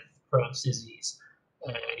occur with Crohn's disease.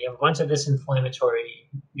 And you have a bunch of this inflammatory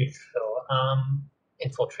neutrophil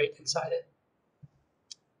infiltrate inside it.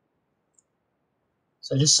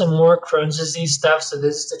 So just some more Crohn's disease stuff. So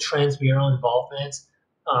this is the transmural involvement.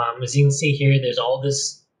 As you can see here, there's all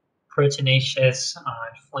this proteinaceous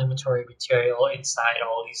inflammatory material inside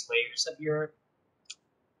all these layers of your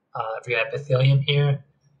epithelium here.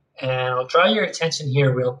 And I'll draw your attention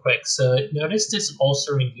here real quick. So notice this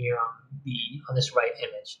ulcering here on this right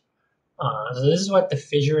image. So this is what the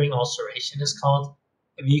fissuring ulceration is called.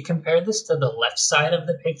 If you compare this to the left side of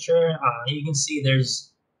the picture, you can see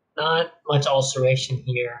there's not much ulceration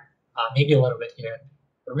here, maybe a little bit here.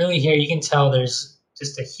 But really here you can tell there's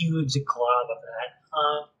just a huge glob of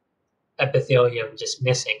that epithelium just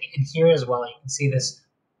missing. And here as well, you can see this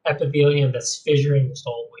epithelium that's fissuring just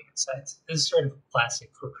all the way inside. So this is sort of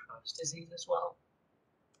classic for Crohn's disease as well.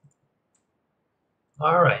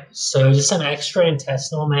 All right, so just some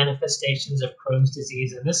extraintestinal manifestations of Crohn's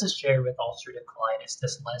disease, and this is shared with ulcerative colitis,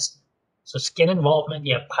 this list. So skin involvement,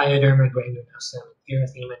 you have pyoderma granulosum,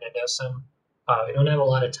 erythema nodosum. We don't have a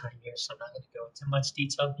lot of time here, so I'm not going to go into much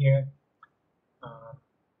detail here.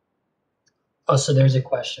 So there's a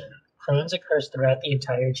question. Crohn's occurs throughout the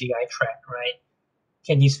entire GI tract, right?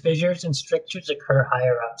 Can these fissures and strictures occur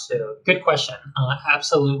higher up too? Good question.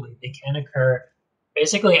 Absolutely, they can occur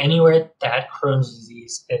basically anywhere that Crohn's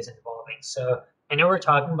disease is involving. So I know we're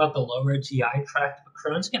talking about the lower GI tract, but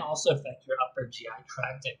Crohn's can also affect your upper GI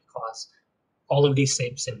tract and cause all of these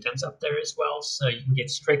same symptoms up there as well. So you can get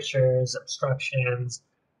strictures, obstructions,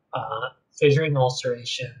 fissuring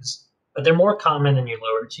ulcerations, but they're more common in your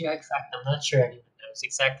lower GI tract. I'm not sure anyone knows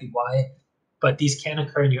exactly why, but these can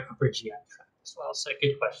occur in your upper GI tract as well. So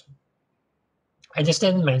good question. I just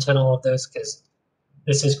didn't mention all of those because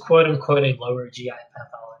this is quote unquote a lower GI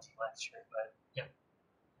pathology lecture, but yeah.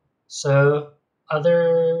 So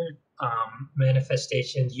other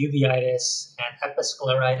manifestations, uveitis and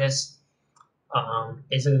episcleritis,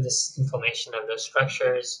 basically this inflammation of those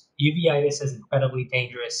structures. Uveitis is incredibly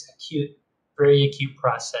dangerous, acute, very acute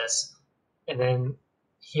process. And then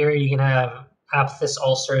here you can have aphthous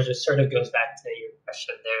ulcers, which sort of goes back to your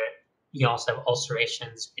question there. You can also have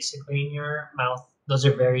ulcerations basically in your mouth. Those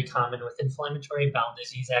are very common with inflammatory bowel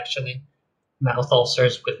disease, actually. Mouth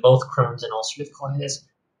ulcers with both Crohn's and ulcerative colitis.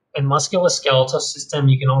 In musculoskeletal system,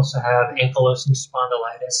 you can also have ankylosing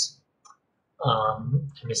spondylitis,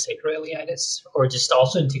 sacroiliitis, or just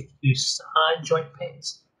also diffuse joint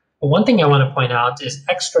pains. But one thing I want to point out is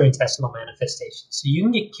extraintestinal manifestations. So you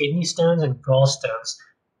can get kidney stones and gallstones.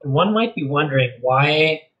 And one might be wondering,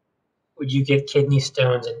 why would you get kidney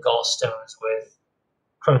stones and gallstones with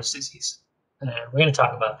Crohn's disease? And we're going to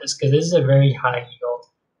talk about this because this is a very high yield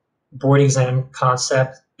board exam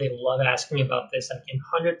concept. They love asking about this. I can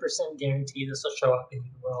 100% guarantee this will show up in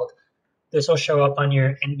your world. This will show up on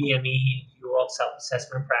your NBME, your World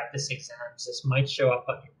Self-Assessment Practice exams. This might show up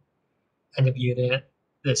on your end of unit.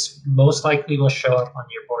 This most likely will show up on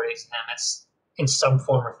your board exam in some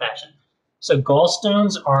form or fashion. So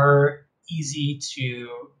gallstones are easy to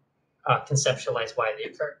conceptualize why they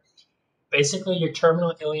occur. Basically, your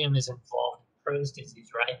terminal ileum is involved in Crohn's disease,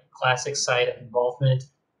 right? Classic site of involvement.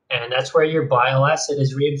 And that's where your bile acid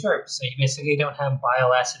is reabsorbed. So you basically don't have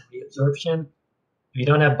bile acid reabsorption. If you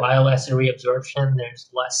don't have bile acid reabsorption, there's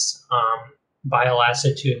less bile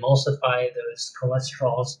acid to emulsify those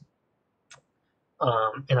cholesterols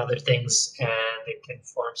and other things, and it can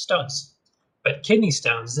form stones. But kidney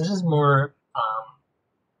stones, this is more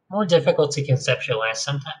more difficult to conceptualize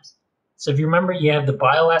sometimes. So if you remember, you have the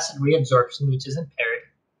bile acid reabsorption, which is impaired,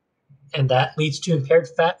 and that leads to impaired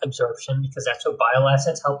fat absorption because that's what bile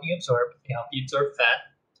acids help you absorb. They help you absorb fat.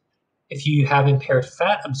 If you have impaired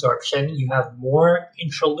fat absorption, you have more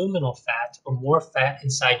intraluminal fat or more fat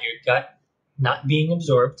inside your gut not being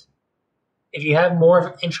absorbed. If you have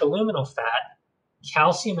more intraluminal fat,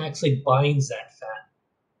 calcium actually binds that fat.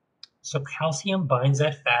 So calcium binds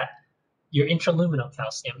that fat. Your intraluminal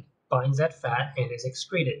calcium binds that fat and is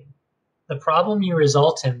excreted. The problem you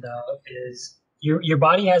result in, though, is your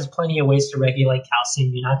body has plenty of ways to regulate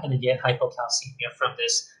calcium. You're not going to get hypocalcemia from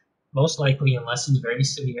this, most likely, unless it's very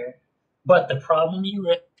severe. But the problem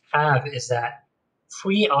you have is that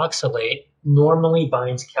free oxalate normally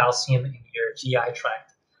binds calcium in your GI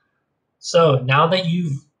tract. So now that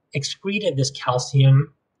you've excreted this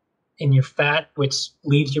calcium in your fat, which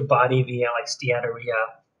leaves your body via like steatorrhea,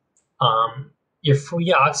 your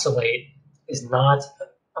free oxalate is not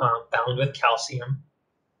bound with calcium.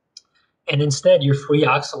 And instead, your free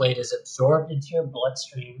oxalate is absorbed into your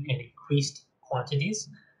bloodstream in increased quantities.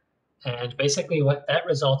 And basically, what that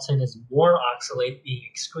results in is more oxalate being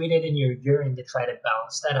excreted in your urine to try to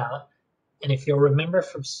balance that out. And if you'll remember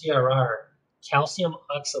from CRR, calcium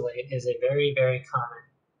oxalate is a very, very common,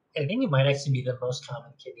 I think it might actually be the most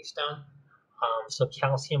common kidney stone. So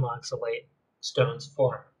calcium oxalate stones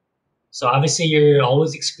form. So obviously, you're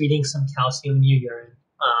always excreting some calcium in your urine.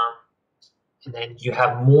 And then you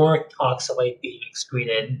have more oxalate being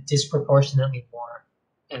excreted, disproportionately more,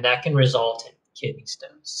 and that can result in kidney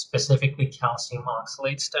stones, specifically calcium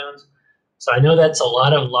oxalate stones. So I know that's a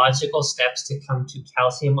lot of logical steps to come to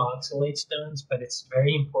calcium oxalate stones, but it's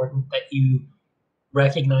very important that you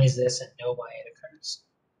recognize this and know why it occurs.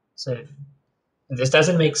 So if this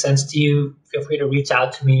doesn't make sense to you, feel free to reach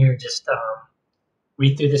out to me or just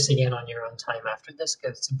read through this again on your own time after this,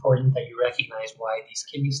 because it's important that you recognize why these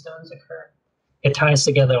kidney stones occur. It ties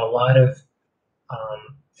together a lot of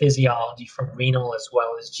physiology from renal as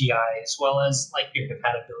well as GI, as well as like your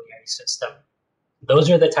hepatobiliary system. Those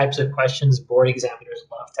are the types of questions board examiners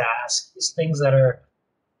love to ask, is things that are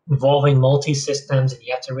involving multi-systems and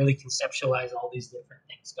you have to really conceptualize all these different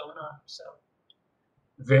things going on. So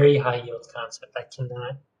very high yield concept. I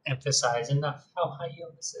cannot emphasize enough how high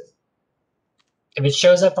yield this is. If it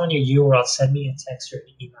shows up on your URL, send me a text or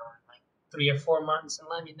an email in like 3 or 4 months and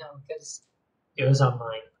let me know because it was on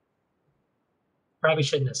mine. Probably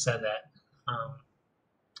shouldn't have said that.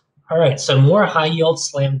 All right, so more high yield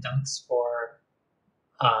slam dunks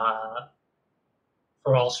uh,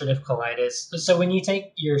 for ulcerative colitis. So when you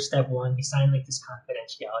take your step one, you sign like this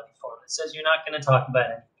confidentiality form that says you're not going to talk about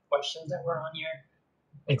any questions that were on your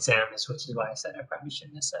exams, which is why I said I probably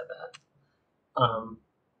shouldn't have said that.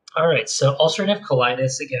 All right, so ulcerative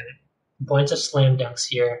colitis, again, a bunch of slam dunks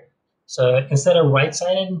here. So instead of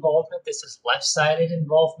right-sided involvement, this is left-sided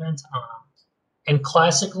involvement. And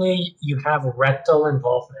classically, you have rectal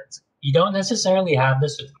involvement. You don't necessarily have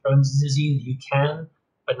this with Crohn's disease. You can,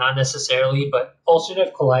 but not necessarily. But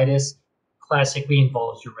ulcerative colitis classically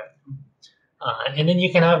involves your rectum. And then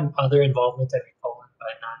you can have other involvement of your colon,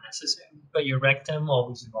 but not necessarily. But your rectum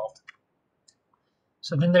always involved.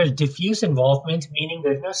 So then there's diffuse involvement, meaning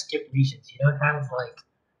there's no skip lesions. You don't have like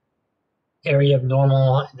area of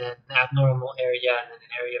normal and then abnormal area and then an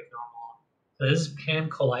area of normal. So this is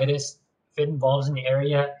pancolitis. If it involves an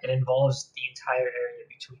area, it involves the entire area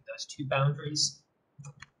between those two boundaries.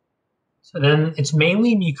 So then it's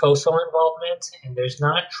mainly mucosal involvement, and there's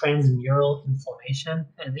not transmural inflammation.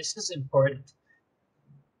 And this is important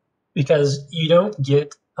because you don't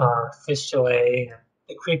get fistulae and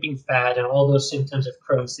the creeping fat and all those symptoms of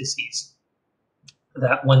Crohn's disease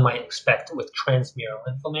that one might expect with transmural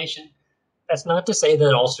inflammation. That's not to say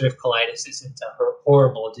that ulcerative colitis isn't a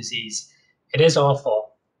horrible disease. It is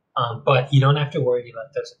awful, but you don't have to worry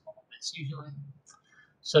about those involvements usually.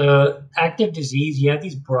 So active disease, you have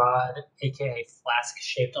these broad, aka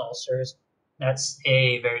flask-shaped ulcers. That's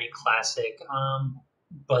a very classic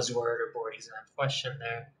buzzword or board exam question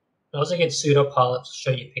there. You also get pseudopolyps, I'll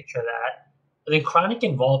show you a picture of that. But then chronic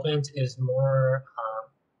involvement is more,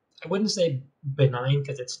 I wouldn't say benign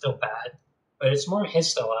because it's still bad, but it's more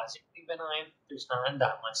histologically benign. There's not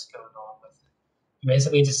that much going on with it. You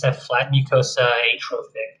basically just have flat mucosa,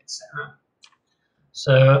 atrophic, etc.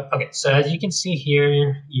 So, okay, so as you can see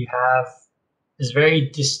here, you have this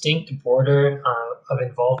very distinct border of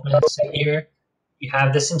involvement. So here, you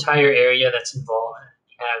have this entire area that's involved, and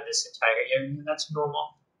you have this entire area that's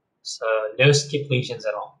normal. So no skip lesions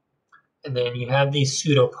at all. And then you have these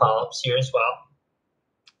pseudopolyps here as well.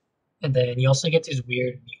 And then you also get these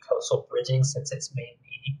weird mucosal bridging since it's main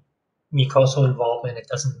meaning. mucosal involvement. It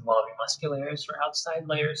doesn't involve your muscularis or outside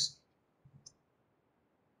layers.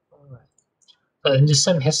 All right. So then just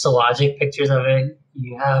some histologic pictures of it.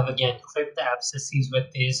 You have, again, crypt abscesses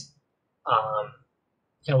with these, um,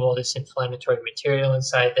 well, this inflammatory material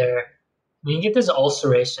inside there. And you get this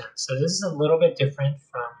ulceration. So this is a little bit different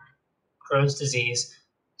from Crohn's disease.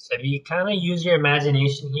 So if you kind of use your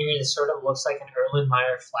imagination here, it sort of looks like an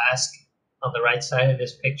Erlenmeyer flask on the right side of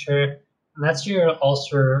this picture. And that's your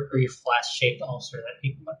ulcer or your flask-shaped ulcer that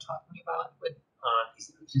people are talking about with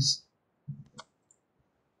these images.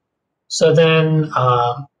 So then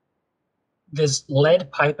this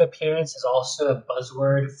lead pipe appearance is also a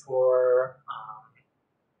buzzword for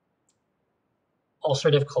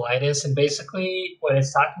ulcerative colitis. And basically what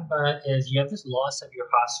it's talking about is you have this loss of your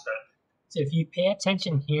hostra. So if you pay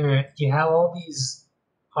attention here, you have all these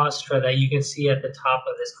hostra that you can see at the top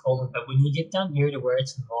of this colon, but when you get down here to where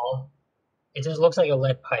it's involved, it just looks like a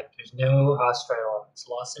lead pipe. There's no hostra at all. It's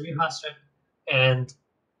loss of your hostra. And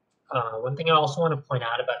one thing I also want to point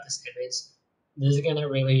out about this image, this is going to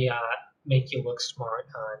really make you look smart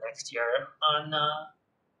next year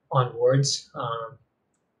on words.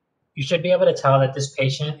 You should be able to tell that this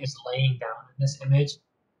patient is laying down in this image,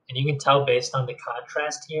 and you can tell based on the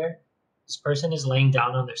contrast here, this person is laying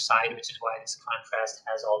down on their side, which is why this contrast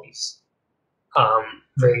has all these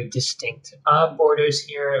very distinct borders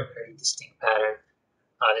here, a very distinct pattern.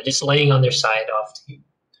 They're just laying on their side off to you.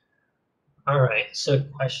 All right, so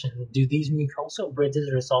question, do these mucosal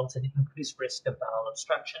bridges result in increased risk of bowel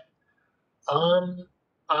obstruction?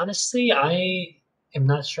 Honestly, I am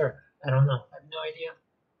not sure. I don't know. I have no idea.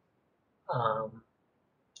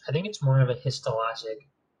 I think it's more of a histologic,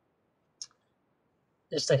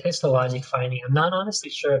 just a histologic finding. I'm not honestly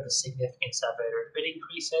sure of the significance of it, or if it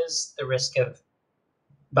increases the risk of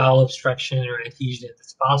bowel obstruction or adhesion if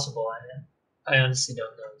it's possible. I honestly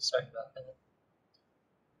don't know. Sorry about that.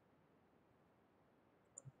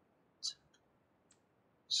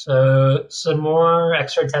 So some more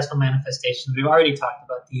extraintestinal manifestations. We've already talked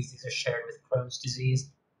about these. These are shared with Crohn's disease.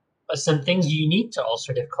 But some things unique to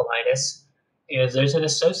ulcerative colitis is there's an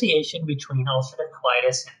association between ulcerative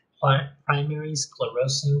colitis and primary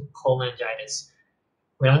sclerosing cholangitis.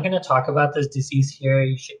 We're not going to talk about this disease here.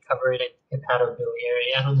 You should cover it in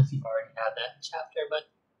hepatobiliary. I don't know if you've already had that chapter, but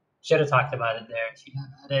you should have talked about it there if you have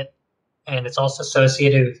had it. And it's also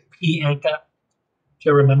associated with P-ANCA. If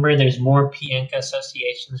you remember, there's more P-ANCA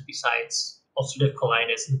associations besides ulcerative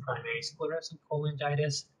colitis and primary sclerosing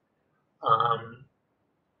cholangitis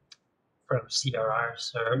from CRR.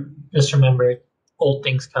 So just remember, old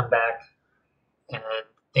things come back, and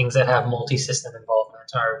things that have multi-system involvement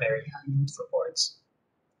are very high yield for boards.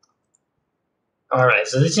 All right,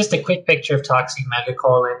 so this is just a quick picture of toxic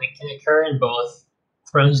megacolon. It can occur in both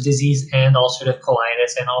Crohn's disease and ulcerative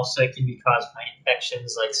colitis, and also it can be caused by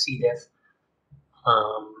infections like C. diff.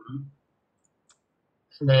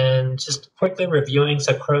 And then just quickly reviewing,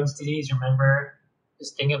 so Crohn's disease, remember,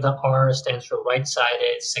 just think of the R stands for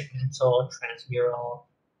right-sided, segmental, transmural,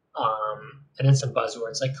 and then some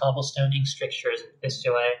buzzwords like cobblestoning, strictures, and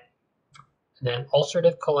fistulae. And then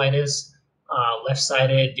ulcerative colitis,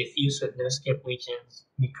 left-sided, diffuse with no skip lesions,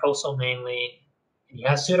 mucosal mainly, and you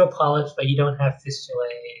have pseudopolyps, but you don't have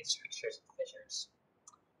fistulae, strictures, and fissures.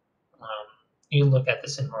 You can look at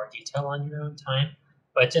this in more detail on your own time,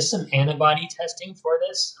 but just some antibody testing for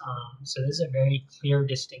this. So there's a very clear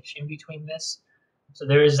distinction between this. So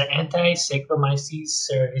there is the anti-Saccharomyces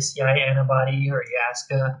cerevisiae antibody, or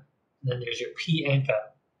YASCA, and then there's your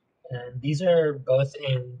P-ANCA. And these are both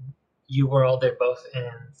in UWorld, they're both in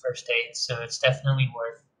first aid, so it's definitely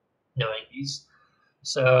worth knowing these.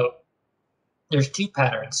 So there's two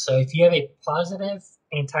patterns. So if you have a positive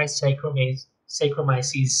anti-Saccharomyces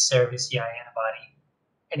cerevisiae antibody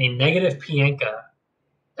and a negative P-ANCA,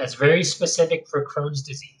 that's very specific for Crohn's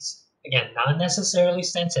disease. Again, not necessarily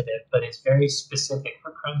sensitive, but it's very specific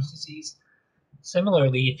for Crohn's disease.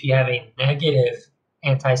 Similarly, if you have a negative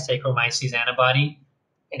anti-Saccharomyces antibody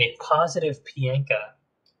and a positive P-ANCA,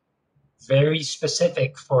 very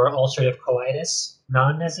specific for ulcerative colitis,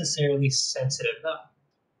 not necessarily sensitive though.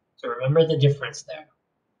 So remember the difference there.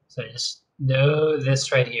 So just know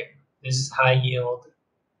this right here. This is high yield.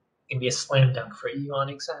 It can be a slam dunk for you on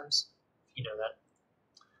exams, if you know that.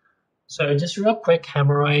 So just real quick,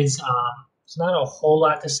 hemorrhoids. There's not a whole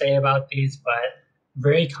lot to say about these, but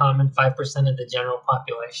very common, 5% of the general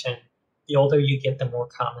population. The older you get, the more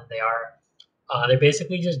common they are. They're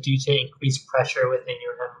basically just due to increased pressure within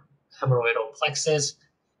your hemorrhoidal plexus.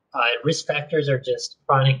 Risk factors are just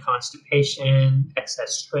chronic constipation,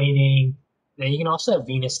 excess straining. Then you can also have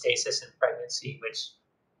venous stasis in pregnancy, which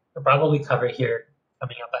we'll probably cover here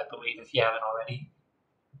coming up, I believe, if you haven't already.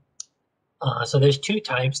 So there's two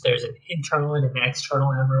types. There's an internal and an external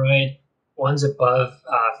hemorrhoid. One's above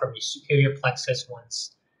from your superior plexus,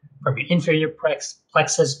 one's from your inferior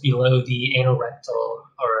plexus below the anorectal,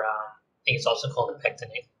 or I think it's also called the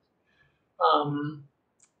pectinate.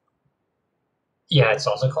 Yeah, it's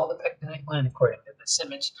also called the pectinate gland according to this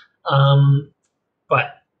image.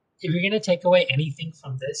 But if you're going to take away anything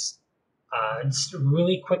from this, it's a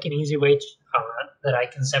really quick and easy way that I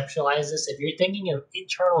conceptualize this. If you're thinking of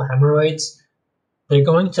internal hemorrhoids, they're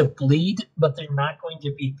going to bleed, but they're not going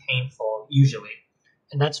to be painful usually.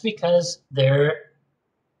 And that's because they're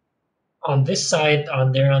on this side,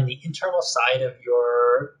 they're on the internal side of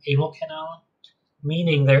your anal canal,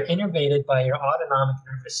 meaning they're innervated by your autonomic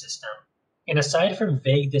nervous system. And aside from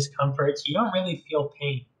vague discomforts, you don't really feel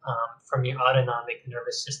pain from your autonomic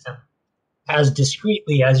nervous system as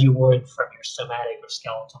discreetly as you would from your somatic or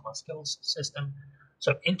skeletal muscular system.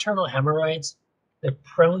 So internal hemorrhoids, they're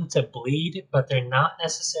prone to bleed, but they're not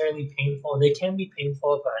necessarily painful. They can be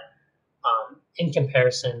painful, but in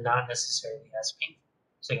comparison, not necessarily as painful.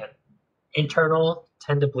 So again, internal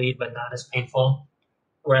tend to bleed, but not as painful.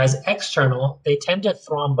 Whereas external, they tend to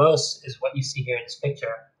thrombose, is what you see here in this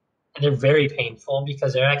picture. And they're very painful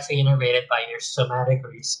because they're actually innervated by your somatic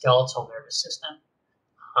or your skeletal nervous system.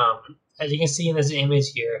 As you can see in this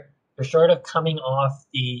image here, they're sort of coming off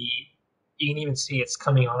you can even see it's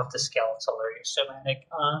coming off the skeletal or your somatic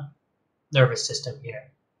nervous system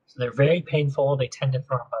here. So they're very painful, they tend to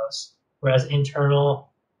thrombose, whereas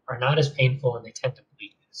internal are not as painful and they tend to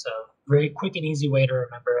bleed. So very quick and easy way to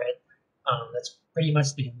remember it. That's pretty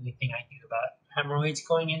much the only thing I knew about hemorrhoids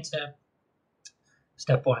going into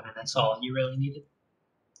step one, and that's all you really needed.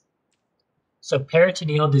 So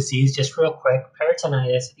peritoneal disease, just real quick,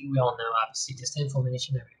 peritonitis, I think we all know, obviously, just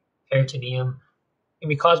inflammation of peritoneum. It can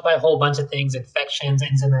be caused by a whole bunch of things: infections,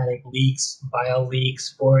 enzymatic leaks, bile leaks,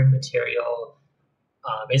 foreign material,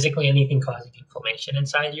 basically anything causing inflammation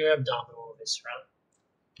inside your abdominal viscera.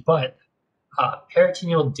 But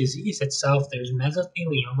peritoneal disease itself, there's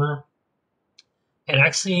mesothelioma, and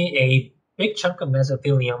actually a big chunk of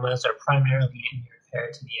mesotheliomas are primarily in your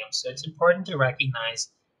peritoneum. So it's important to recognize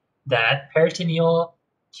that peritoneal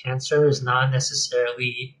cancer is not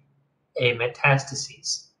necessarily a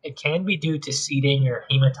metastasis. It can be due to seeding or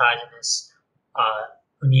hematogenous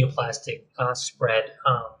neoplastic spread,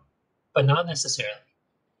 but not necessarily.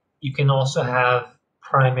 You can also have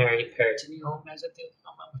primary peritoneal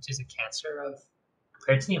mesothelioma, which is a cancer of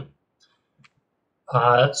peritoneum.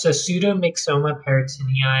 So pseudomyxoma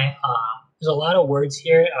peritonei, there's a lot of words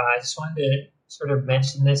here. I just wanted to sort of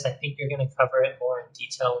mention this. I think you're going to cover it more in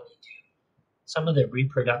detail when you do some of the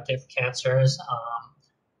reproductive cancers.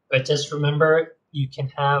 But just remember, you can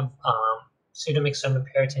have pseudomyxoma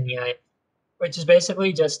peritonei, which is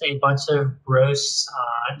basically just a bunch of gross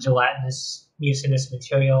gelatinous mucinous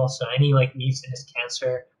material. So any like mucinous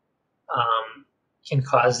cancer can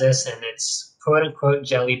cause this, and it's quote unquote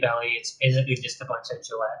jelly belly. It's basically just a bunch of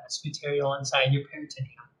gelatinous material inside your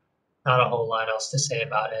peritoneum. Not a whole lot else to say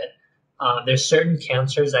about it. There's certain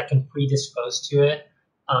cancers that can predispose to it,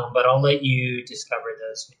 but I'll let you discover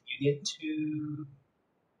those when you get to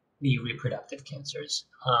the reproductive cancers.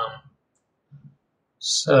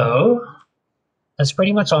 So that's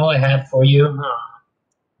pretty much all I had for you.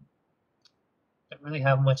 Don't really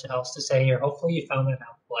have much else to say here. Hopefully you found that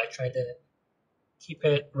helpful. I tried to keep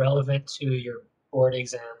it relevant to your board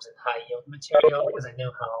exams and high yield material because I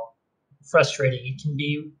know how frustrating it can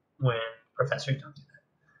be when professors don't do that.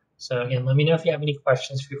 So again, let me know if you have any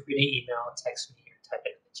questions. Feel free to email, text me, or type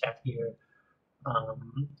it in the chat here.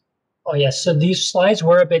 Oh yeah, so these slides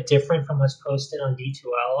were a bit different from what's posted on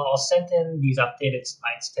D2L. I'll send in these updated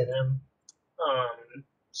slides to them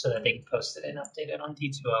so that they can post it and update it on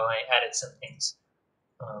D2L. I added some things.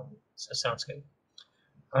 So sounds good.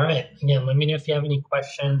 All right. Again, let me know if you have any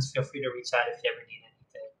questions. Feel free to reach out if you ever need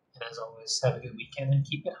anything. And as always, have a good weekend and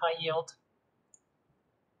keep it high yield.